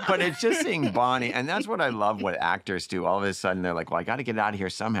 But it's just seeing Bonnie. And that's what I love what actors do. All of a sudden, they're like, well, I got to get out of here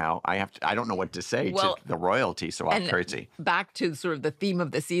somehow. I don't know what to say to the royalty, so I'll curtsy. Back to sort of the theme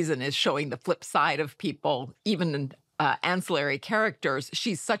of the season is showing the flip side of people, even ancillary characters.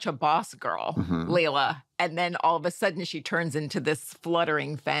 She's such a boss girl, Layla. And then all of a sudden, she turns into this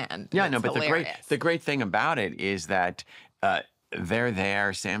fluttering fan. Yeah, no, but hilarious. the great thing about it is that they're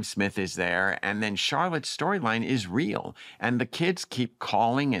there, Sam Smith is there, and then Charlotte's storyline is real. And the kids keep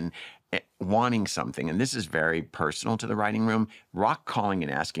calling and wanting something. And this is very personal to the writing room. Rock calling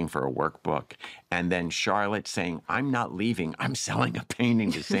and asking for a workbook. And then Charlotte saying, I'm not leaving. I'm selling a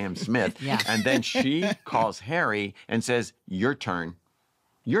painting to Sam Smith. Yeah. And then she calls Harry and says, your turn.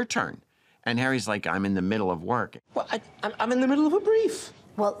 Your turn. And Harry's like, I'm in the middle of work. Well, I'm in the middle of a brief.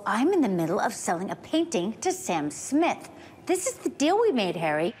 Well, I'm in the middle of selling a painting to Sam Smith. This is the deal we made,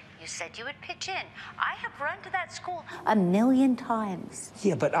 Harry. You said you would pitch in. I have run to that school 1,000,000 times.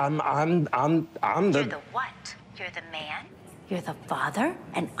 Yeah, but I'm the... You're the what? You're the man? You're the father?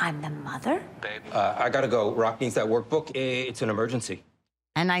 And I'm the mother? Babe, I gotta go. Rock needs that workbook. It's an emergency.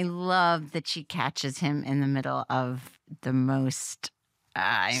 And I love that she catches him in the middle of the most...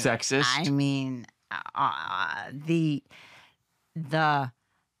 sexist? I mean, the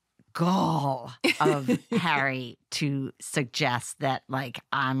gall of Harry to suggest that, like,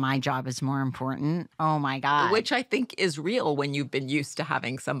 my job is more important. Oh, my God. Which I think is real when you've been used to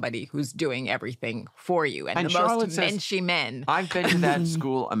having somebody who's doing everything for you. And the Charlotte most says, menschy men. I've been to that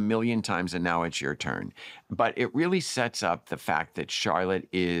school 1,000,000 times, and now it's your turn. But it really sets up the fact that Charlotte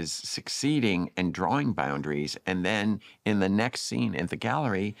is succeeding and drawing boundaries. And then in the next scene at the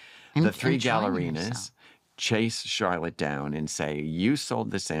gallery, the three gallerinas chase Charlotte down and say, you sold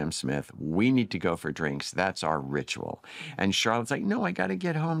to Sam Smith. We need to go for drinks. That's our ritual. And Charlotte's like, no, I got to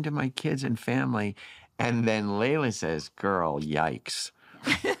get home to my kids and family. And then Layla says, girl, yikes.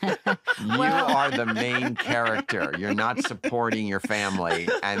 You are the main character. You're not supporting your family.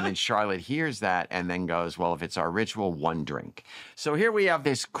 And then Charlotte hears that and then goes, well, if it's our ritual, one drink. So here we have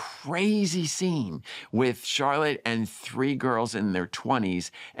this crazy scene with Charlotte and three girls in their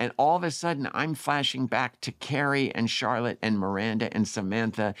 20s. And all of a sudden, I'm flashing back to Carrie and Charlotte and Miranda and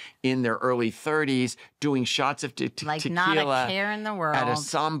Samantha in their early 30s doing shots of tequila. Like not a care in the world. At a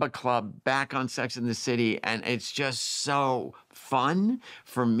samba club back on Sex and the City. And it's just so fun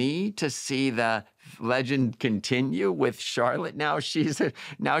for me to see the legend continue with Charlotte. Now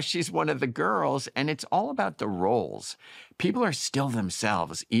she's one of the girls, and it's all about the roles. People are still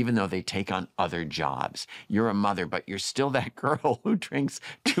themselves, even though they take on other jobs. You're a mother, but you're still that girl who drinks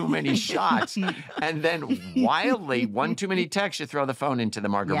too many shots. And then wildly, one too many texts, you throw the phone into the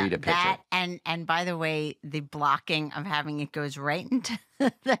margarita pitcher. That, and by the way, the blocking of having it goes right into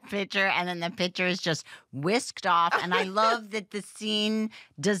the pitcher, and then the pitcher is just whisked off. And I love that the scene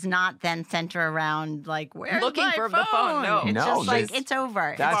does not then center around, like, where's looking my for phone? the phone. No, It's just like, it's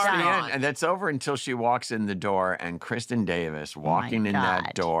over. That's It's the done. end. And that's over until she walks in the door and Kristen Davis walking in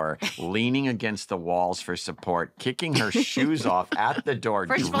that door, leaning against the walls for support, kicking her shoes off at the door.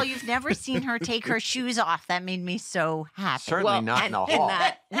 First of all, you've never seen her take her shoes off. That made me so happy. Certainly not in a hall. In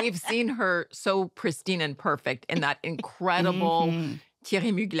that, we've seen her so pristine and perfect in that incredible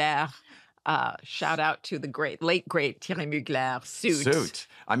Thierry Mugler Shout out to the late great Thierry Mugler. Suit.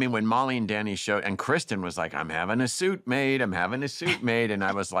 I mean, when Molly and Danny showed, and Kristen was like, I'm having a suit made. I'm having a suit made. And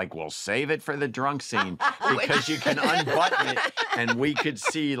I was like, well, save it for the drunk scene because you can unbutton it. And we could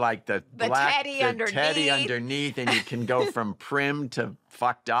see like the teddy underneath. And you can go from prim to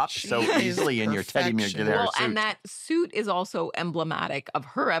fucked up so easily in your Teddy Mugler suit. And that suit is also emblematic of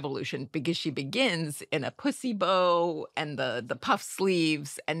her evolution because she begins in a pussy bow and the puff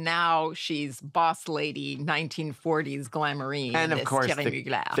sleeves, and now she's boss lady 1940s glamourine. And of course,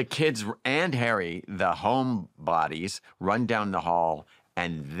 the kids and Harry, the homebodies, run down the hall,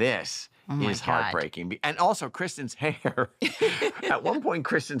 and this is heartbreaking. And also Kristen's hair. At one point,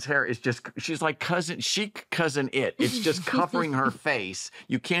 Kristen's hair is just, she's like chic cousin It. It's just covering her face.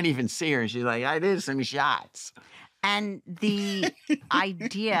 You can't even see her. And she's like, I did some shots. And the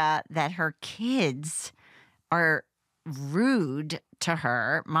idea that her kids are rude to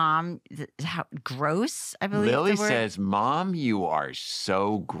her. Mom, how gross, I believe. Lily says, Mom, you are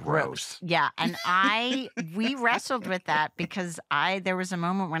so gross. Yeah. And we wrestled with that because there was a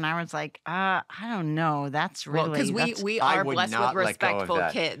moment when I was like, I don't know. That's really. Because we are blessed with respectful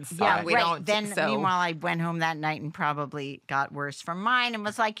kids. Yeah, we don't. Then meanwhile, I went home that night and probably got worse from mine and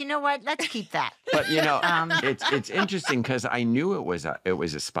was like, you know what? Let's keep that. But, it's interesting because I knew it was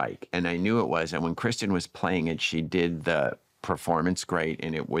a spike, and I knew it was. And when Kristen was playing it, she did the performance great,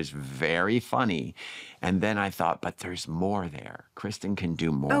 and it was very funny. And then I thought, but there's more there. Kristen can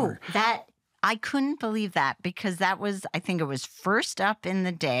do more. Oh, I couldn't believe that because that was, I think it was first up in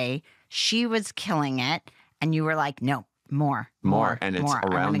the day. She was killing it, and you were like, no, more. And it's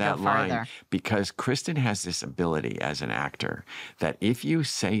around that line because Kristen has this ability as an actor that if you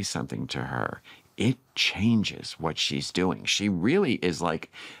say something to her, it changes what she's doing. She really is like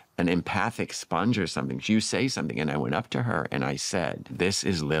an empathic sponge or something. You say something, and I went up to her and I said, this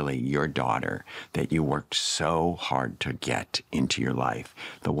is Lily, your daughter, that you worked so hard to get into your life,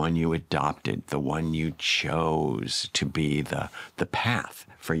 the one you adopted, the one you chose to be the path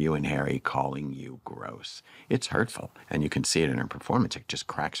for you and Harry, calling you gross. It's hurtful, and you can see it in her performance. It just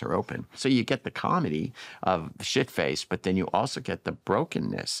cracks her open. So you get the comedy of shit-face, but then you also get the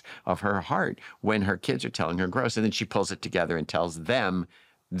brokenness of her heart when her kids are telling her gross, and then she pulls it together and tells them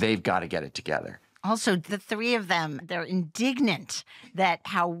they've got to get it together. Also, the three of them, they're indignant that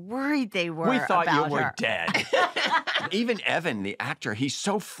how worried they were about her. We thought you were dead. Even Evan, the actor, he's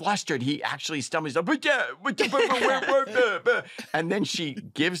so flustered, he actually stumbles up. And then she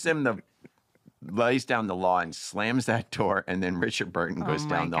gives them lays down the law and slams that door, and then Richard Burton goes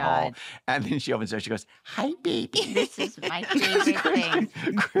down the hall. And then she opens the door, she goes, hi, baby. This is my favorite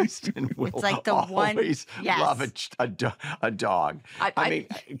thing. Kristen will always love a dog. I mean,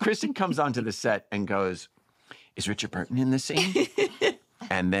 Kristen comes onto the set and goes, is Richard Burton in this scene?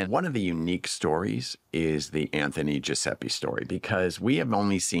 And then one of the unique stories is the Anthony Giuseppe story, because we have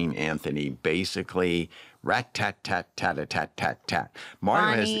only seen Anthony basically rat-tat-tat-tat-tat-tat-tat.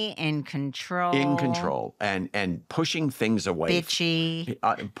 Funny, in control. And pushing things away.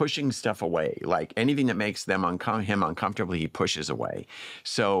 Bitchy. Pushing stuff away. Like anything that makes him uncomfortable, he pushes away.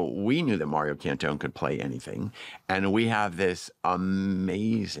 So we knew that Mario Cantone could play anything. And we have this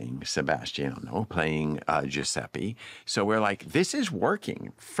amazing Sebastiano playing Giuseppe. So we're like, this is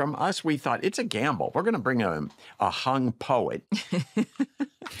working. From us, we thought, it's a gamble. We're going to bring a hung poet.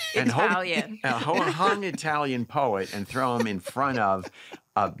 Italian. A hung Italian poet and throw him in front of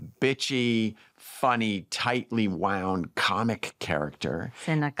a bitchy, funny, tightly wound comic character.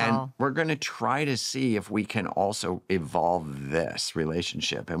 Cynical. And we're going to try to see if we can also evolve this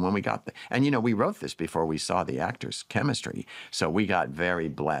relationship. And when we got we wrote this before we saw the actors' chemistry. So we got very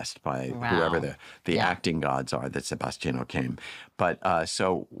blessed by whoever the acting gods are that Sebastiano came. But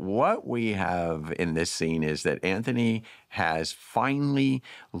so what we have in this scene is that Anthony has finally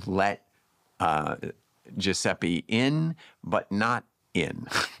let Giuseppe in, but not in.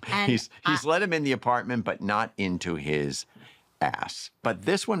 He's let him in the apartment, but not into his ass. But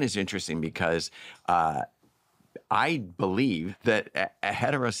this one is interesting because I believe that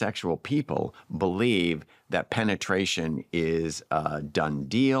heterosexual people believe that penetration is a done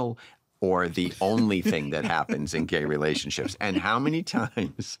deal or the only thing that happens in gay relationships. And how many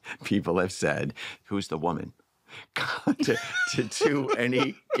times people have said, who's the woman? to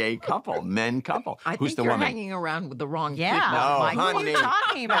any gay couple, men couple. Who's the woman? Hanging around with the wrong people. No, honey. What are you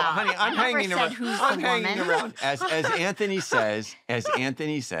talking about? No, honey, I'm hanging around. I'm hanging around. As Anthony says,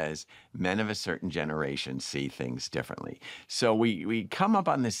 men of a certain generation see things differently. So we come up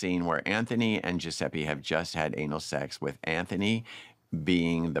on the scene where Anthony and Giuseppe have just had anal sex, with Anthony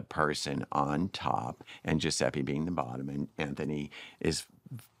being the person on top and Giuseppe being the bottom, and Anthony is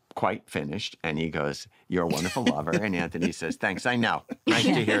quite finished. And he goes, "You're a wonderful lover." And Anthony says, "Thanks, I know. Nice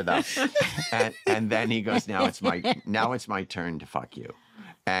to hear, though." And then he goes, now it's my turn to fuck you."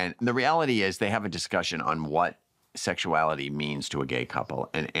 And the reality is they have a discussion on what sexuality means to a gay couple.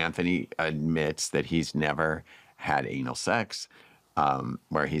 And Anthony admits that he's never had anal sex,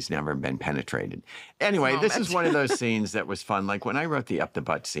 where he's never been penetrated. Anyway, this is one of those scenes that was fun. Like when I wrote the up the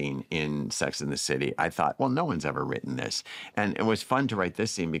butt scene in Sex and the City, I thought, well, no one's ever written this. And it was fun to write this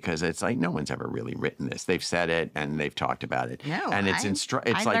scene because it's like, no one's ever really written this. They've said it and they've talked about it. No, and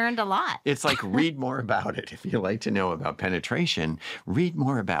I learned a lot. It's like, read more about it. If you like to know about penetration, read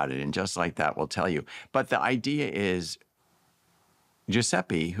more about it. And just like that, we'll tell you. But the idea is,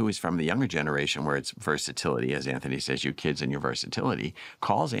 Giuseppe, who is from the younger generation where it's versatility, as Anthony says, you kids and your versatility,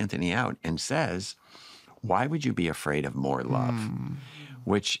 calls Anthony out and says, "Why would you be afraid of more love?"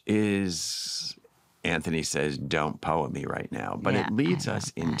 Which is, Anthony says, "Don't poem me right now." But it leads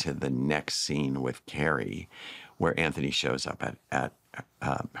us into the next scene with Carrie, where Anthony shows up at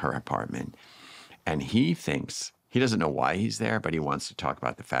her apartment. And he thinks, he doesn't know why he's there, but he wants to talk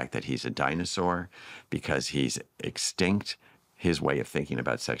about the fact that he's a dinosaur because he's extinct, his way of thinking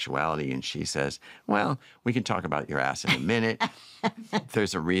about sexuality. And she says, "Well, we can talk about your ass in a minute.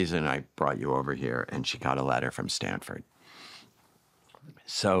 There's a reason I brought you over here." And she got a letter from Stanford.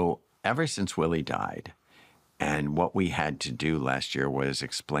 So ever since Willie died, and what we had to do last year was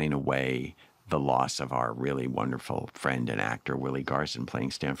explain away the loss of our really wonderful friend and actor, Willie Garson, playing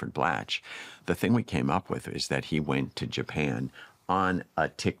Stanford Blatch, the thing we came up with is that he went to Japan on a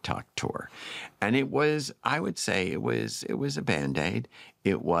TikTok tour. And it was, I would say, it was a Band-Aid.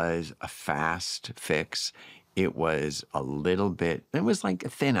 It was a fast fix. It was a little bit, it was like a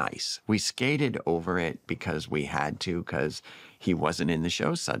thin ice. We skated over it because we had to, because he wasn't in the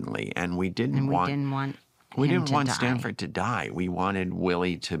show suddenly. And we didn't want Stanford to die. We wanted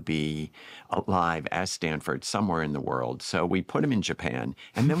Willie to be alive as Stanford somewhere in the world. So we put him in Japan,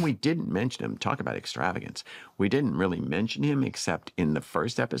 and then we didn't mention him. Talk about extravagance. We didn't really mention him except in the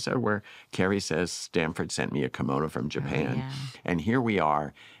first episode where Carrie says, "Stanford sent me a kimono from Japan." Oh, yeah. And here we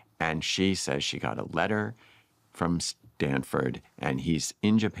are, and she says she got a letter from Stanford, and he's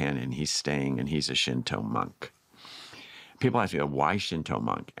in Japan, and he's staying, and he's a Shinto monk. People ask me, why Shinto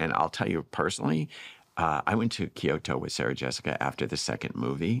monk? And I'll tell you personally, I went to Kyoto with Sarah Jessica after the second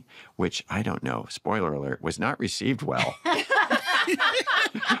movie, which, I don't know, spoiler alert, was not received well.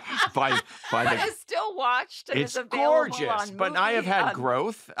 But it's still watched and it's available gorgeous. on But I have had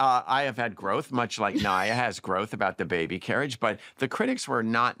growth. I have had growth, much like Naya has growth about the baby carriage. But the critics were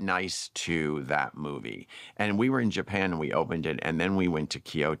not nice to that movie. And we were in Japan and we opened it, and then we went to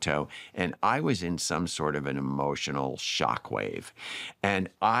Kyoto, and I was in some sort of an emotional shockwave. And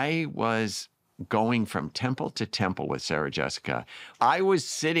I was going from temple to temple with Sarah Jessica. I was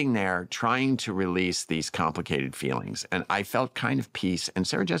sitting there trying to release these complicated feelings, and I felt kind of peace, and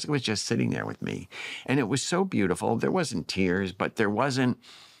Sarah Jessica was just sitting there with me. And it was so beautiful. There wasn't tears, but there wasn't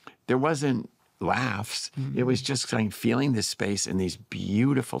laughs. Mm-hmm. It was just like feeling this space in these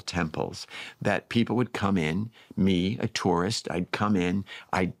beautiful temples that people would come in, me, a tourist, I'd come in,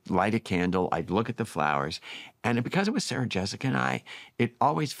 I'd light a candle, I'd look at the flowers. And because it was Sarah Jessica and I, it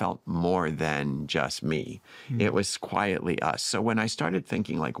always felt more than just me. Mm-hmm. It was quietly us. So when I started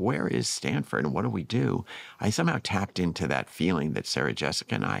thinking, like, where is Stanford and what do we do? I somehow tapped into that feeling that Sarah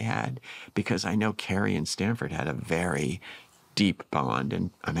Jessica and I had, because I know Carrie and Stanford had a very deep bond. And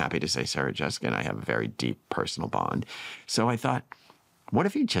I'm happy to say Sarah Jessica and I have a very deep personal bond. So I thought, what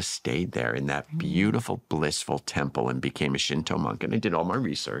if he just stayed there in that beautiful, blissful temple and became a Shinto monk? And I did all my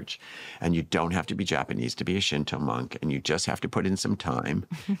research. And you don't have to be Japanese to be a Shinto monk. And you just have to put in some time.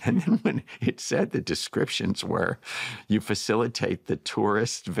 And then when it said the descriptions were, you facilitate the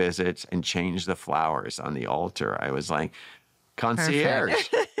tourist visits and change the flowers on the altar, I was like, concierge.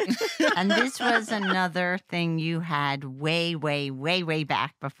 And this was another thing you had way, way, way, way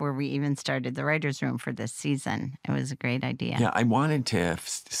back before we even started the writer's room for this season. It was a great idea. Yeah, I wanted to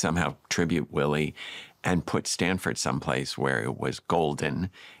somehow tribute Willie and put Stanford someplace where it was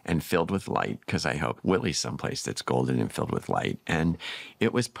golden and filled with light, because I hope Willie's someplace that's golden and filled with light. And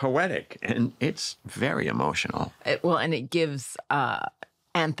it was poetic, and it's very emotional. And it gives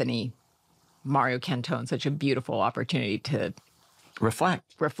Anthony Mario Cantone such a beautiful opportunity to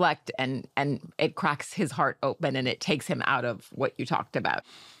reflect, and it cracks his heart open, and it takes him out of what you talked about.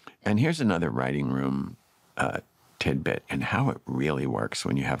 And here's another writing room tidbit, and how it really works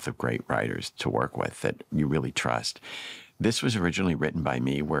when you have the great writers to work with that you really trust. This was originally written by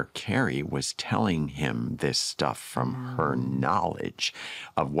me where Carrie was telling him this stuff from her knowledge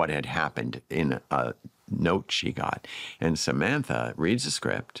of what had happened in a note she got. And Samantha reads the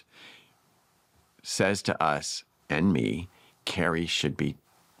script, says to us and me, Carrie should be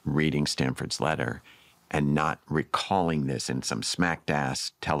reading Stanford's letter and not recalling this in some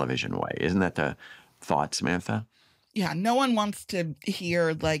smacked-ass television way. Isn't that the thought, Samantha? Yeah, no one wants to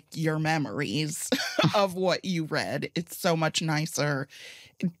hear, like, your memories of what you read. It's so much nicer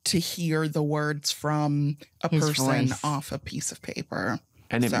to hear the words from a person off a piece of paper.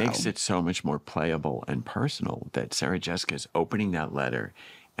 And it makes it so much more playable and personal that Sarah Jessica's opening that letter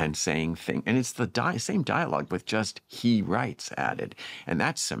and saying things. And it's the same dialogue with just he writes added. And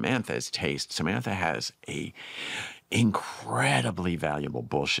that's Samantha's taste. Samantha has a incredibly valuable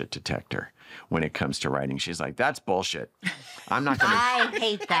bullshit detector when it comes to writing. She's like, that's bullshit. I'm not going to. I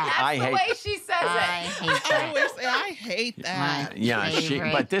hate that. That's the way she says it. I hate that. I hate that.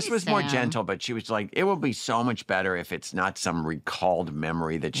 Yeah, but this was more gentle, but she was like, it will be so much better if it's not some recalled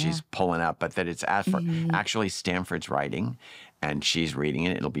memory that she's pulling up, but that it's actually Stanford's writing and she's reading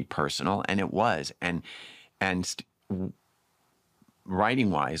it. It'll be personal. And it was. And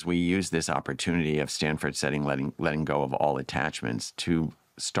writing-wise, we used this opportunity of Stanford letting go of all attachments to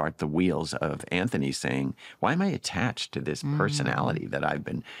start the wheels of Anthony saying, why am I attached to this personality that I've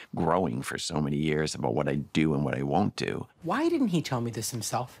been growing for so many years about what I do and what I won't do? Why didn't he tell me this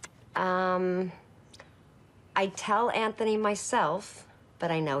himself? I tell Anthony myself, but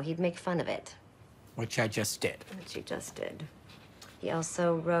I know he'd make fun of it. Which I just did. Which you just did. He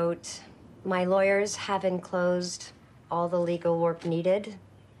also wrote, my lawyers have enclosed all the legal work needed.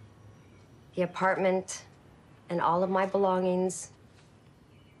 The apartment and all of my belongings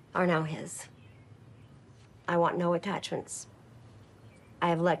are now his. I want no attachments. I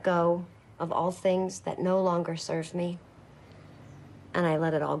have let go of all things that no longer serve me, and I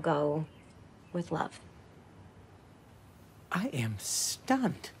let it all go with love. I am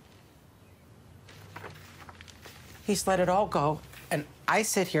stunned. He's let it all go, and I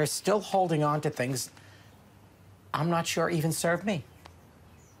sit here still holding on to things I'm not sure even serve me.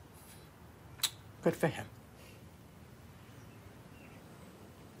 Good for him.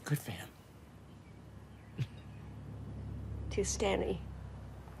 Good for him. To Stanny.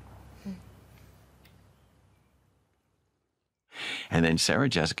 And then Sarah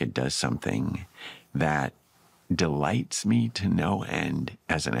Jessica does something that delights me to no end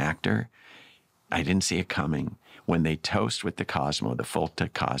as an actor. I didn't see it coming. When they toast with the Cosmo, the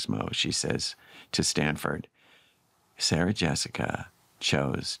Fulta Cosmo, she says to Stanford, Sarah Jessica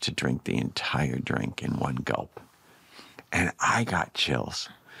chose to drink the entire drink in one gulp. And I got chills.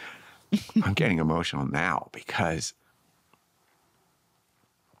 I'm getting emotional now because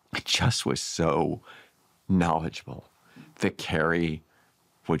it just was so knowledgeable that Carrie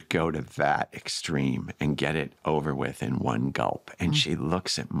would go to that extreme and get it over with in one gulp. And she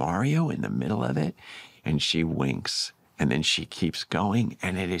looks at Mario in the middle of it and she winks and then she keeps going.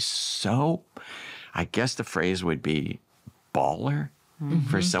 And it is so, I guess the phrase would be baller.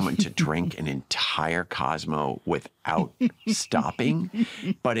 For someone to drink an entire Cosmo without stopping.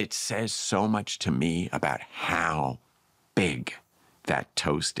 But it says so much to me about how big that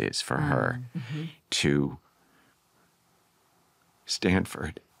toast is for her to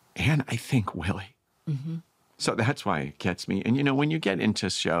Stanford and I think Willie. So that's why it gets me. And, you know, when you get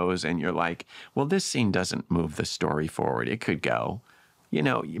into shows and you're like, well, this scene doesn't move the story forward. It could go. You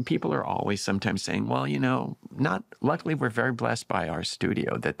know, people are always sometimes saying, well, you know, luckily we're very blessed by our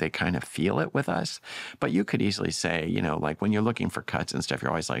studio that they kind of feel it with us. But you could easily say, you know, like when you're looking for cuts and stuff, you're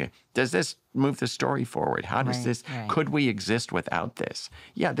always like, does this move the story forward? How does could we exist without this?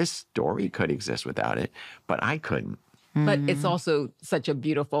 Yeah, this story could exist without it, but I couldn't. But it's also such a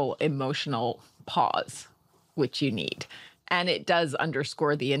beautiful emotional pause, which you need. And it does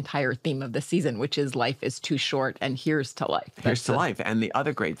underscore the entire theme of the season, which is life is too short and here's to life. Here's to life. And the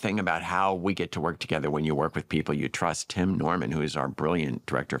other great thing about how we get to work together when you work with people you trust, Tim Norman, who is our brilliant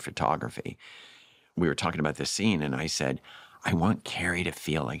director of photography. We were talking about this scene and I said, I want Carrie to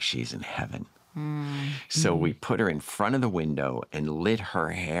feel like she's in heaven. So we put her in front of the window and lit her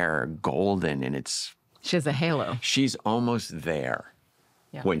hair golden and she has a halo. She's almost there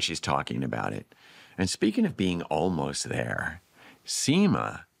when she's talking about it. And speaking of being almost there,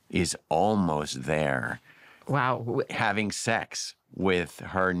 Seema is almost there. Wow. Having sex with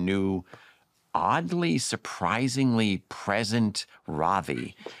her new, oddly, surprisingly present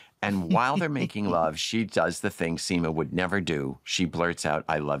Ravi. And while they're making love, she does the thing Seema would never do. She blurts out,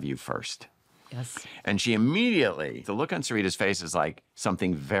 I love you first. Yes. And she immediately, the look on Sarita's face is like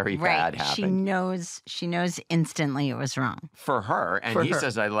something very bad happened. She knows instantly it was wrong. For her. And he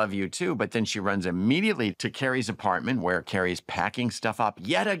says, I love you too. But then she runs immediately to Carrie's apartment where Carrie's packing stuff up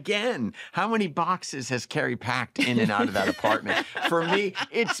yet again. How many boxes has Carrie packed in and out of that apartment? For me,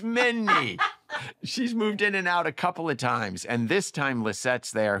 it's many. She's moved in and out a couple of times. And this time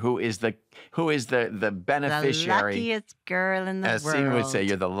Lisette's there, who is the beneficiary. The luckiest girl in the world. As Seema would say,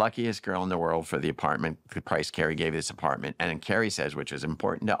 you're the luckiest girl in the world for the apartment, the price Carrie gave this apartment. And Carrie says, which is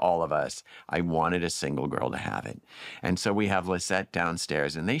important to all of us, I wanted a single girl to have it. And so we have Lisette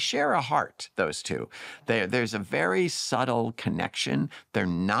downstairs, and they share a heart, those two. There's a very subtle connection.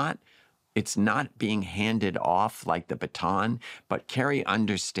 It's not being handed off like the baton, but Carrie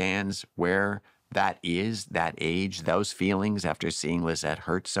understands where that is, that age, those feelings after seeing Lisette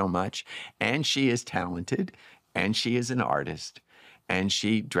hurt so much. And she is talented, and she is an artist, and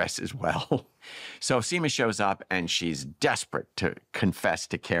she dresses well. So Seema shows up, and she's desperate to confess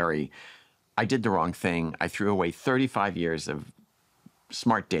to Carrie, I did the wrong thing. I threw away 35 years of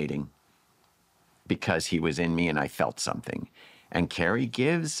smart dating because he was in me and I felt something. And Carrie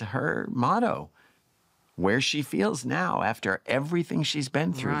gives her motto, where she feels now after everything she's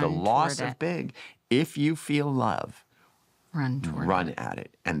been through, the loss of Big. If you feel love, run at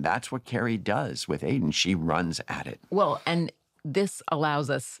it. And that's what Carrie does with Aiden. She runs at it. Well, and this allows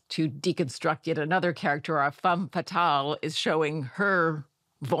us to deconstruct yet another character. Our femme fatale is showing her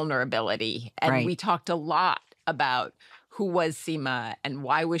vulnerability. And we talked a lot about who was Seema and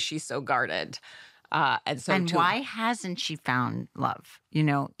why was she so guarded. And why hasn't she found love? You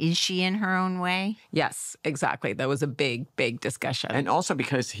know, is she in her own way? Yes, exactly. That was a big, big discussion. And also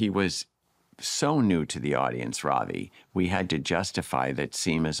because he was so new to the audience, Ravi, we had to justify that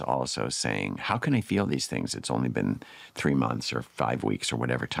Seema's also saying, how can I feel these things? It's only been 3 months or 5 weeks or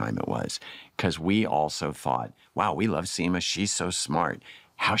whatever time it was. Because we also thought, wow, we love Seema. She's so smart.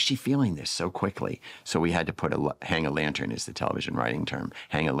 How's she feeling this so quickly? So we had to hang a lantern, is the television writing term,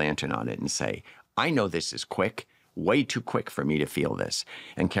 hang a lantern on it and say, I know this is quick, way too quick for me to feel this.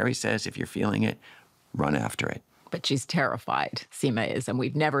 And Carrie says, if you're feeling it, run after it. But she's terrified, Seema is, and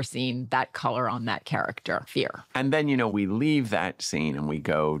we've never seen that color on that character, fear. And then, we leave that scene and we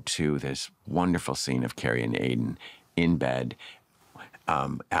go to this wonderful scene of Carrie and Aiden in bed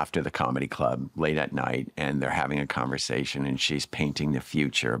after the comedy club late at night, and they're having a conversation, and she's painting the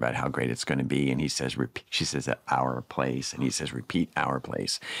future about how great it's going to be. And she says, our place, and he says, repeat our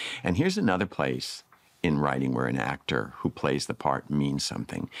place. And here's another place in writing where an actor who plays the part means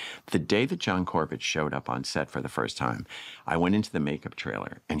something. The day that John Corbett showed up on set for the first time, I went into the makeup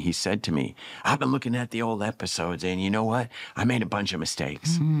trailer, and he said to me, I've been looking at the old episodes, and you know what? I made a bunch of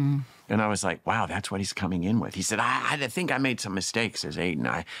mistakes. Mm-hmm. And I was like, wow, that's what he's coming in with. He said, I think I made some mistakes as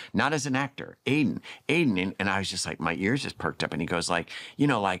Aiden. Not as an actor, Aiden. And I was just like, my ears just perked up. And he goes like,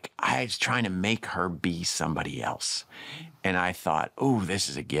 I was trying to make her be somebody else. And I thought, oh, this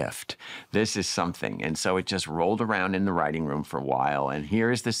is a gift. This is something. And so it just rolled around in the writing room for a while. And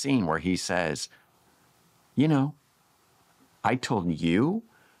here's the scene where he says, I told you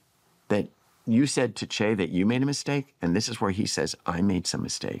that you said to Che that you made a mistake. And this is where he says, I made some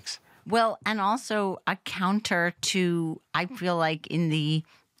mistakes. Well, and also a counter to, I feel like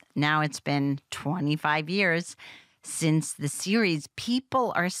now it's been 25 years since the series,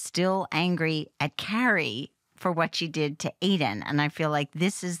 people are still angry at Carrie for what she did to Aiden. And I feel like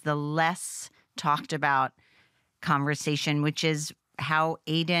this is the less talked about conversation, which is how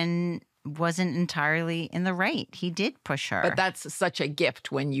Aiden wasn't entirely in the right. He did push her. But that's such a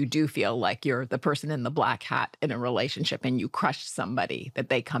gift when you do feel like you're the person in the black hat in a relationship and you crushed somebody, that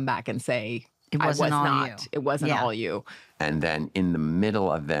they come back and say, It wasn't all you. And then in the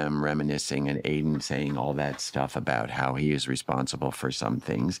middle of them reminiscing and Aiden saying all that stuff about how he is responsible for some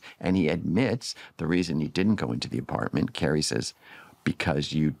things, and he admits the reason he didn't go into the apartment, Carrie says,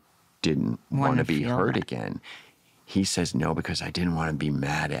 because you didn't want to be hurt again. He says, no, because I didn't want to be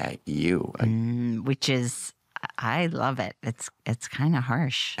mad at you. Which is, I love it. It's kind of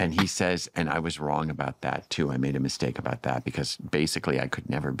harsh. And he says, and I was wrong about that too. I made a mistake about that because basically I could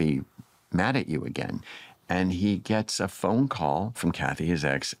never be mad at you again. And he gets a phone call from Kathy, his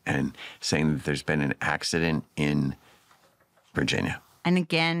ex, and saying that there's been an accident in Virginia. And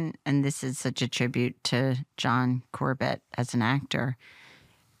again, and this is such a tribute to John Corbett as an actor,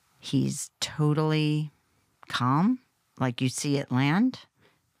 he's totally calm, like you see it land,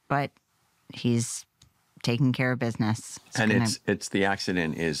 but he's taking care of business. It's the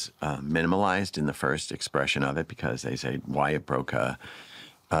accident is minimalized in the first expression of it because they say Wyatt broke a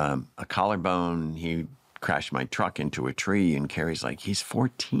collarbone. He crashed my truck into a tree. And Carrie's like, he's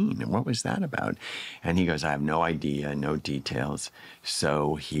 14. And what was that about? And he goes, I have no idea, no details.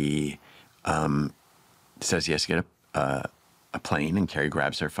 So he says he has to get a plane, and Carrie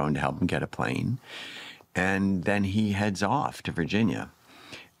grabs her phone to help him get a plane. And then he heads off to Virginia.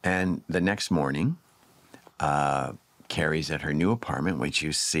 And the next morning, Carrie's at her new apartment, which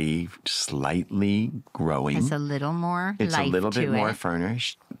you see slightly growing. It's a little more It's life a little bit to more it.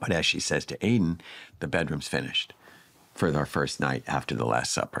 furnished. But as she says to Aiden, the bedroom's finished for our first night after the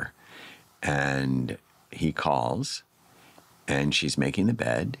Last Supper. And he calls, and she's making the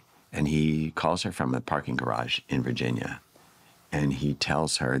bed, and he calls her from a parking garage in Virginia. And he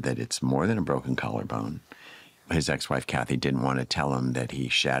tells her that it's more than a broken collarbone. His ex-wife, Kathy, didn't want to tell him that he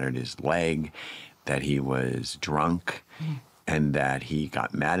shattered his leg, that he was drunk, and that he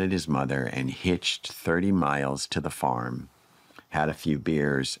got mad at his mother and hitched 30 miles to the farm, had a few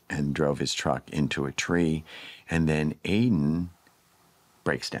beers, and drove his truck into a tree. And then Aiden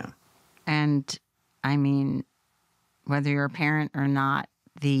breaks down. And, I mean, whether you're a parent or not,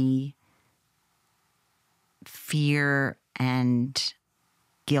 the fear and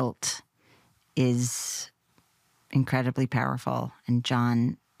guilt is incredibly powerful. And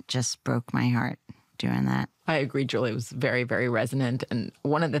John just broke my heart doing that. I agree, Julie. It was very, very resonant. And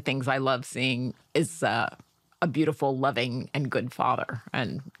one of the things I love seeing is a beautiful, loving, and good father.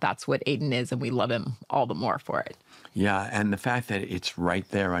 And that's what Aiden is, and we love him all the more for it. Yeah, and the fact that it's right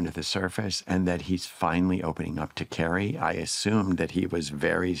there under the surface and that he's finally opening up to Carrie. I assumed that he was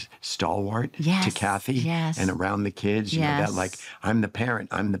very stalwart to Kathy and around the kids. You know, that like, I'm the parent.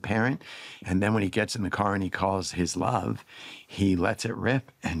 And then when he gets in the car and he calls his love, he lets it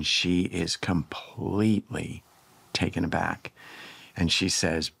rip, and she is completely taken aback. And she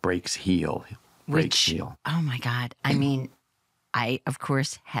says, breaks heel. Oh, my God. I mean, I, of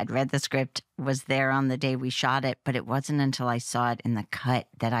course, had read the script, was there on the day we shot it, but it wasn't until I saw it in the cut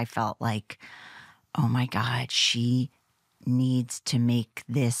that I felt like, oh, my God, she needs to make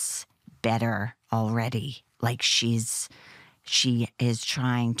this better already. Like she is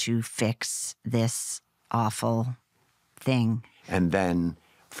trying to fix this awful thing. And then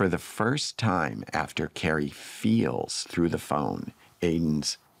for the first time after Carrie feels through the phone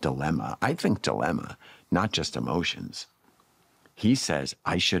Aiden's dilemma, I think dilemma, not just emotions, he says,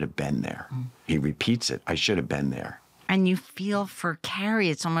 I should have been there. He repeats it, I should have been there. And you feel for Carrie,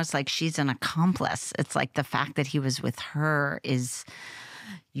 it's almost like she's an accomplice. It's like the fact that he was with her is,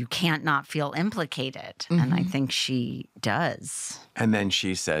 you can't not feel implicated. Mm-hmm. And I think she does. And then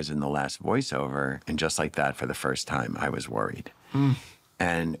she says in the last voiceover, and just like that, for the first time, I was worried.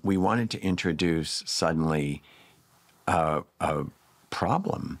 And we wanted to introduce suddenly a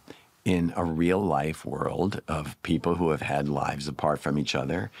problem in a real life world of people who have had lives apart from each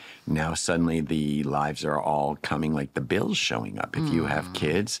other. Now suddenly the lives are all coming, like the bills showing up. If you have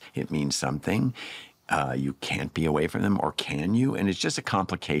kids, it means something. You can't be away from them, or can you? And it's just a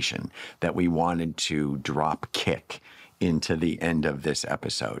complication that we wanted to drop kick into the end of this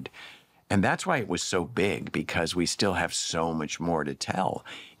episode. And that's why it was so big, because we still have so much more to tell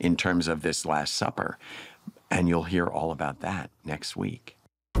in terms of this Last Supper. And you'll hear all about that next week.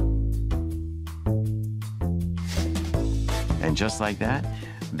 And just like that,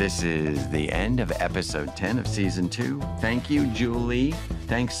 this is the end of episode 10 of season 2. Thank you, Julie.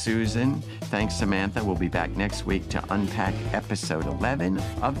 Thanks, Susan. Thanks, Samantha. We'll be back next week to unpack episode 11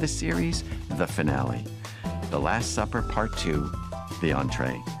 of the series, the finale. The Last Supper Part 2, the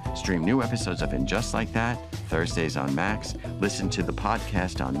entree. Stream new episodes of And Just Like That, Thursdays on Max. Listen to the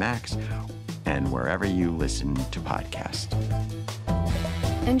podcast on Max and wherever you listen to podcasts.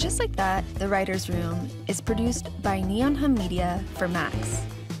 And Just Like That, The Writer's Room is produced by Neon Hum Media for Max.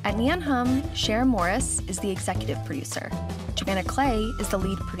 At Neon Hum, Sharon Morris is the executive producer. Joanna Clay is the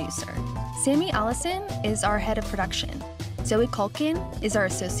lead producer. Sammy Allison is our head of production. Zoe Culkin is our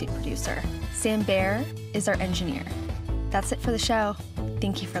associate producer. Sam Baer is our engineer. That's it for the show.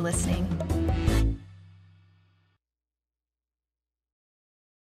 Thank you for listening.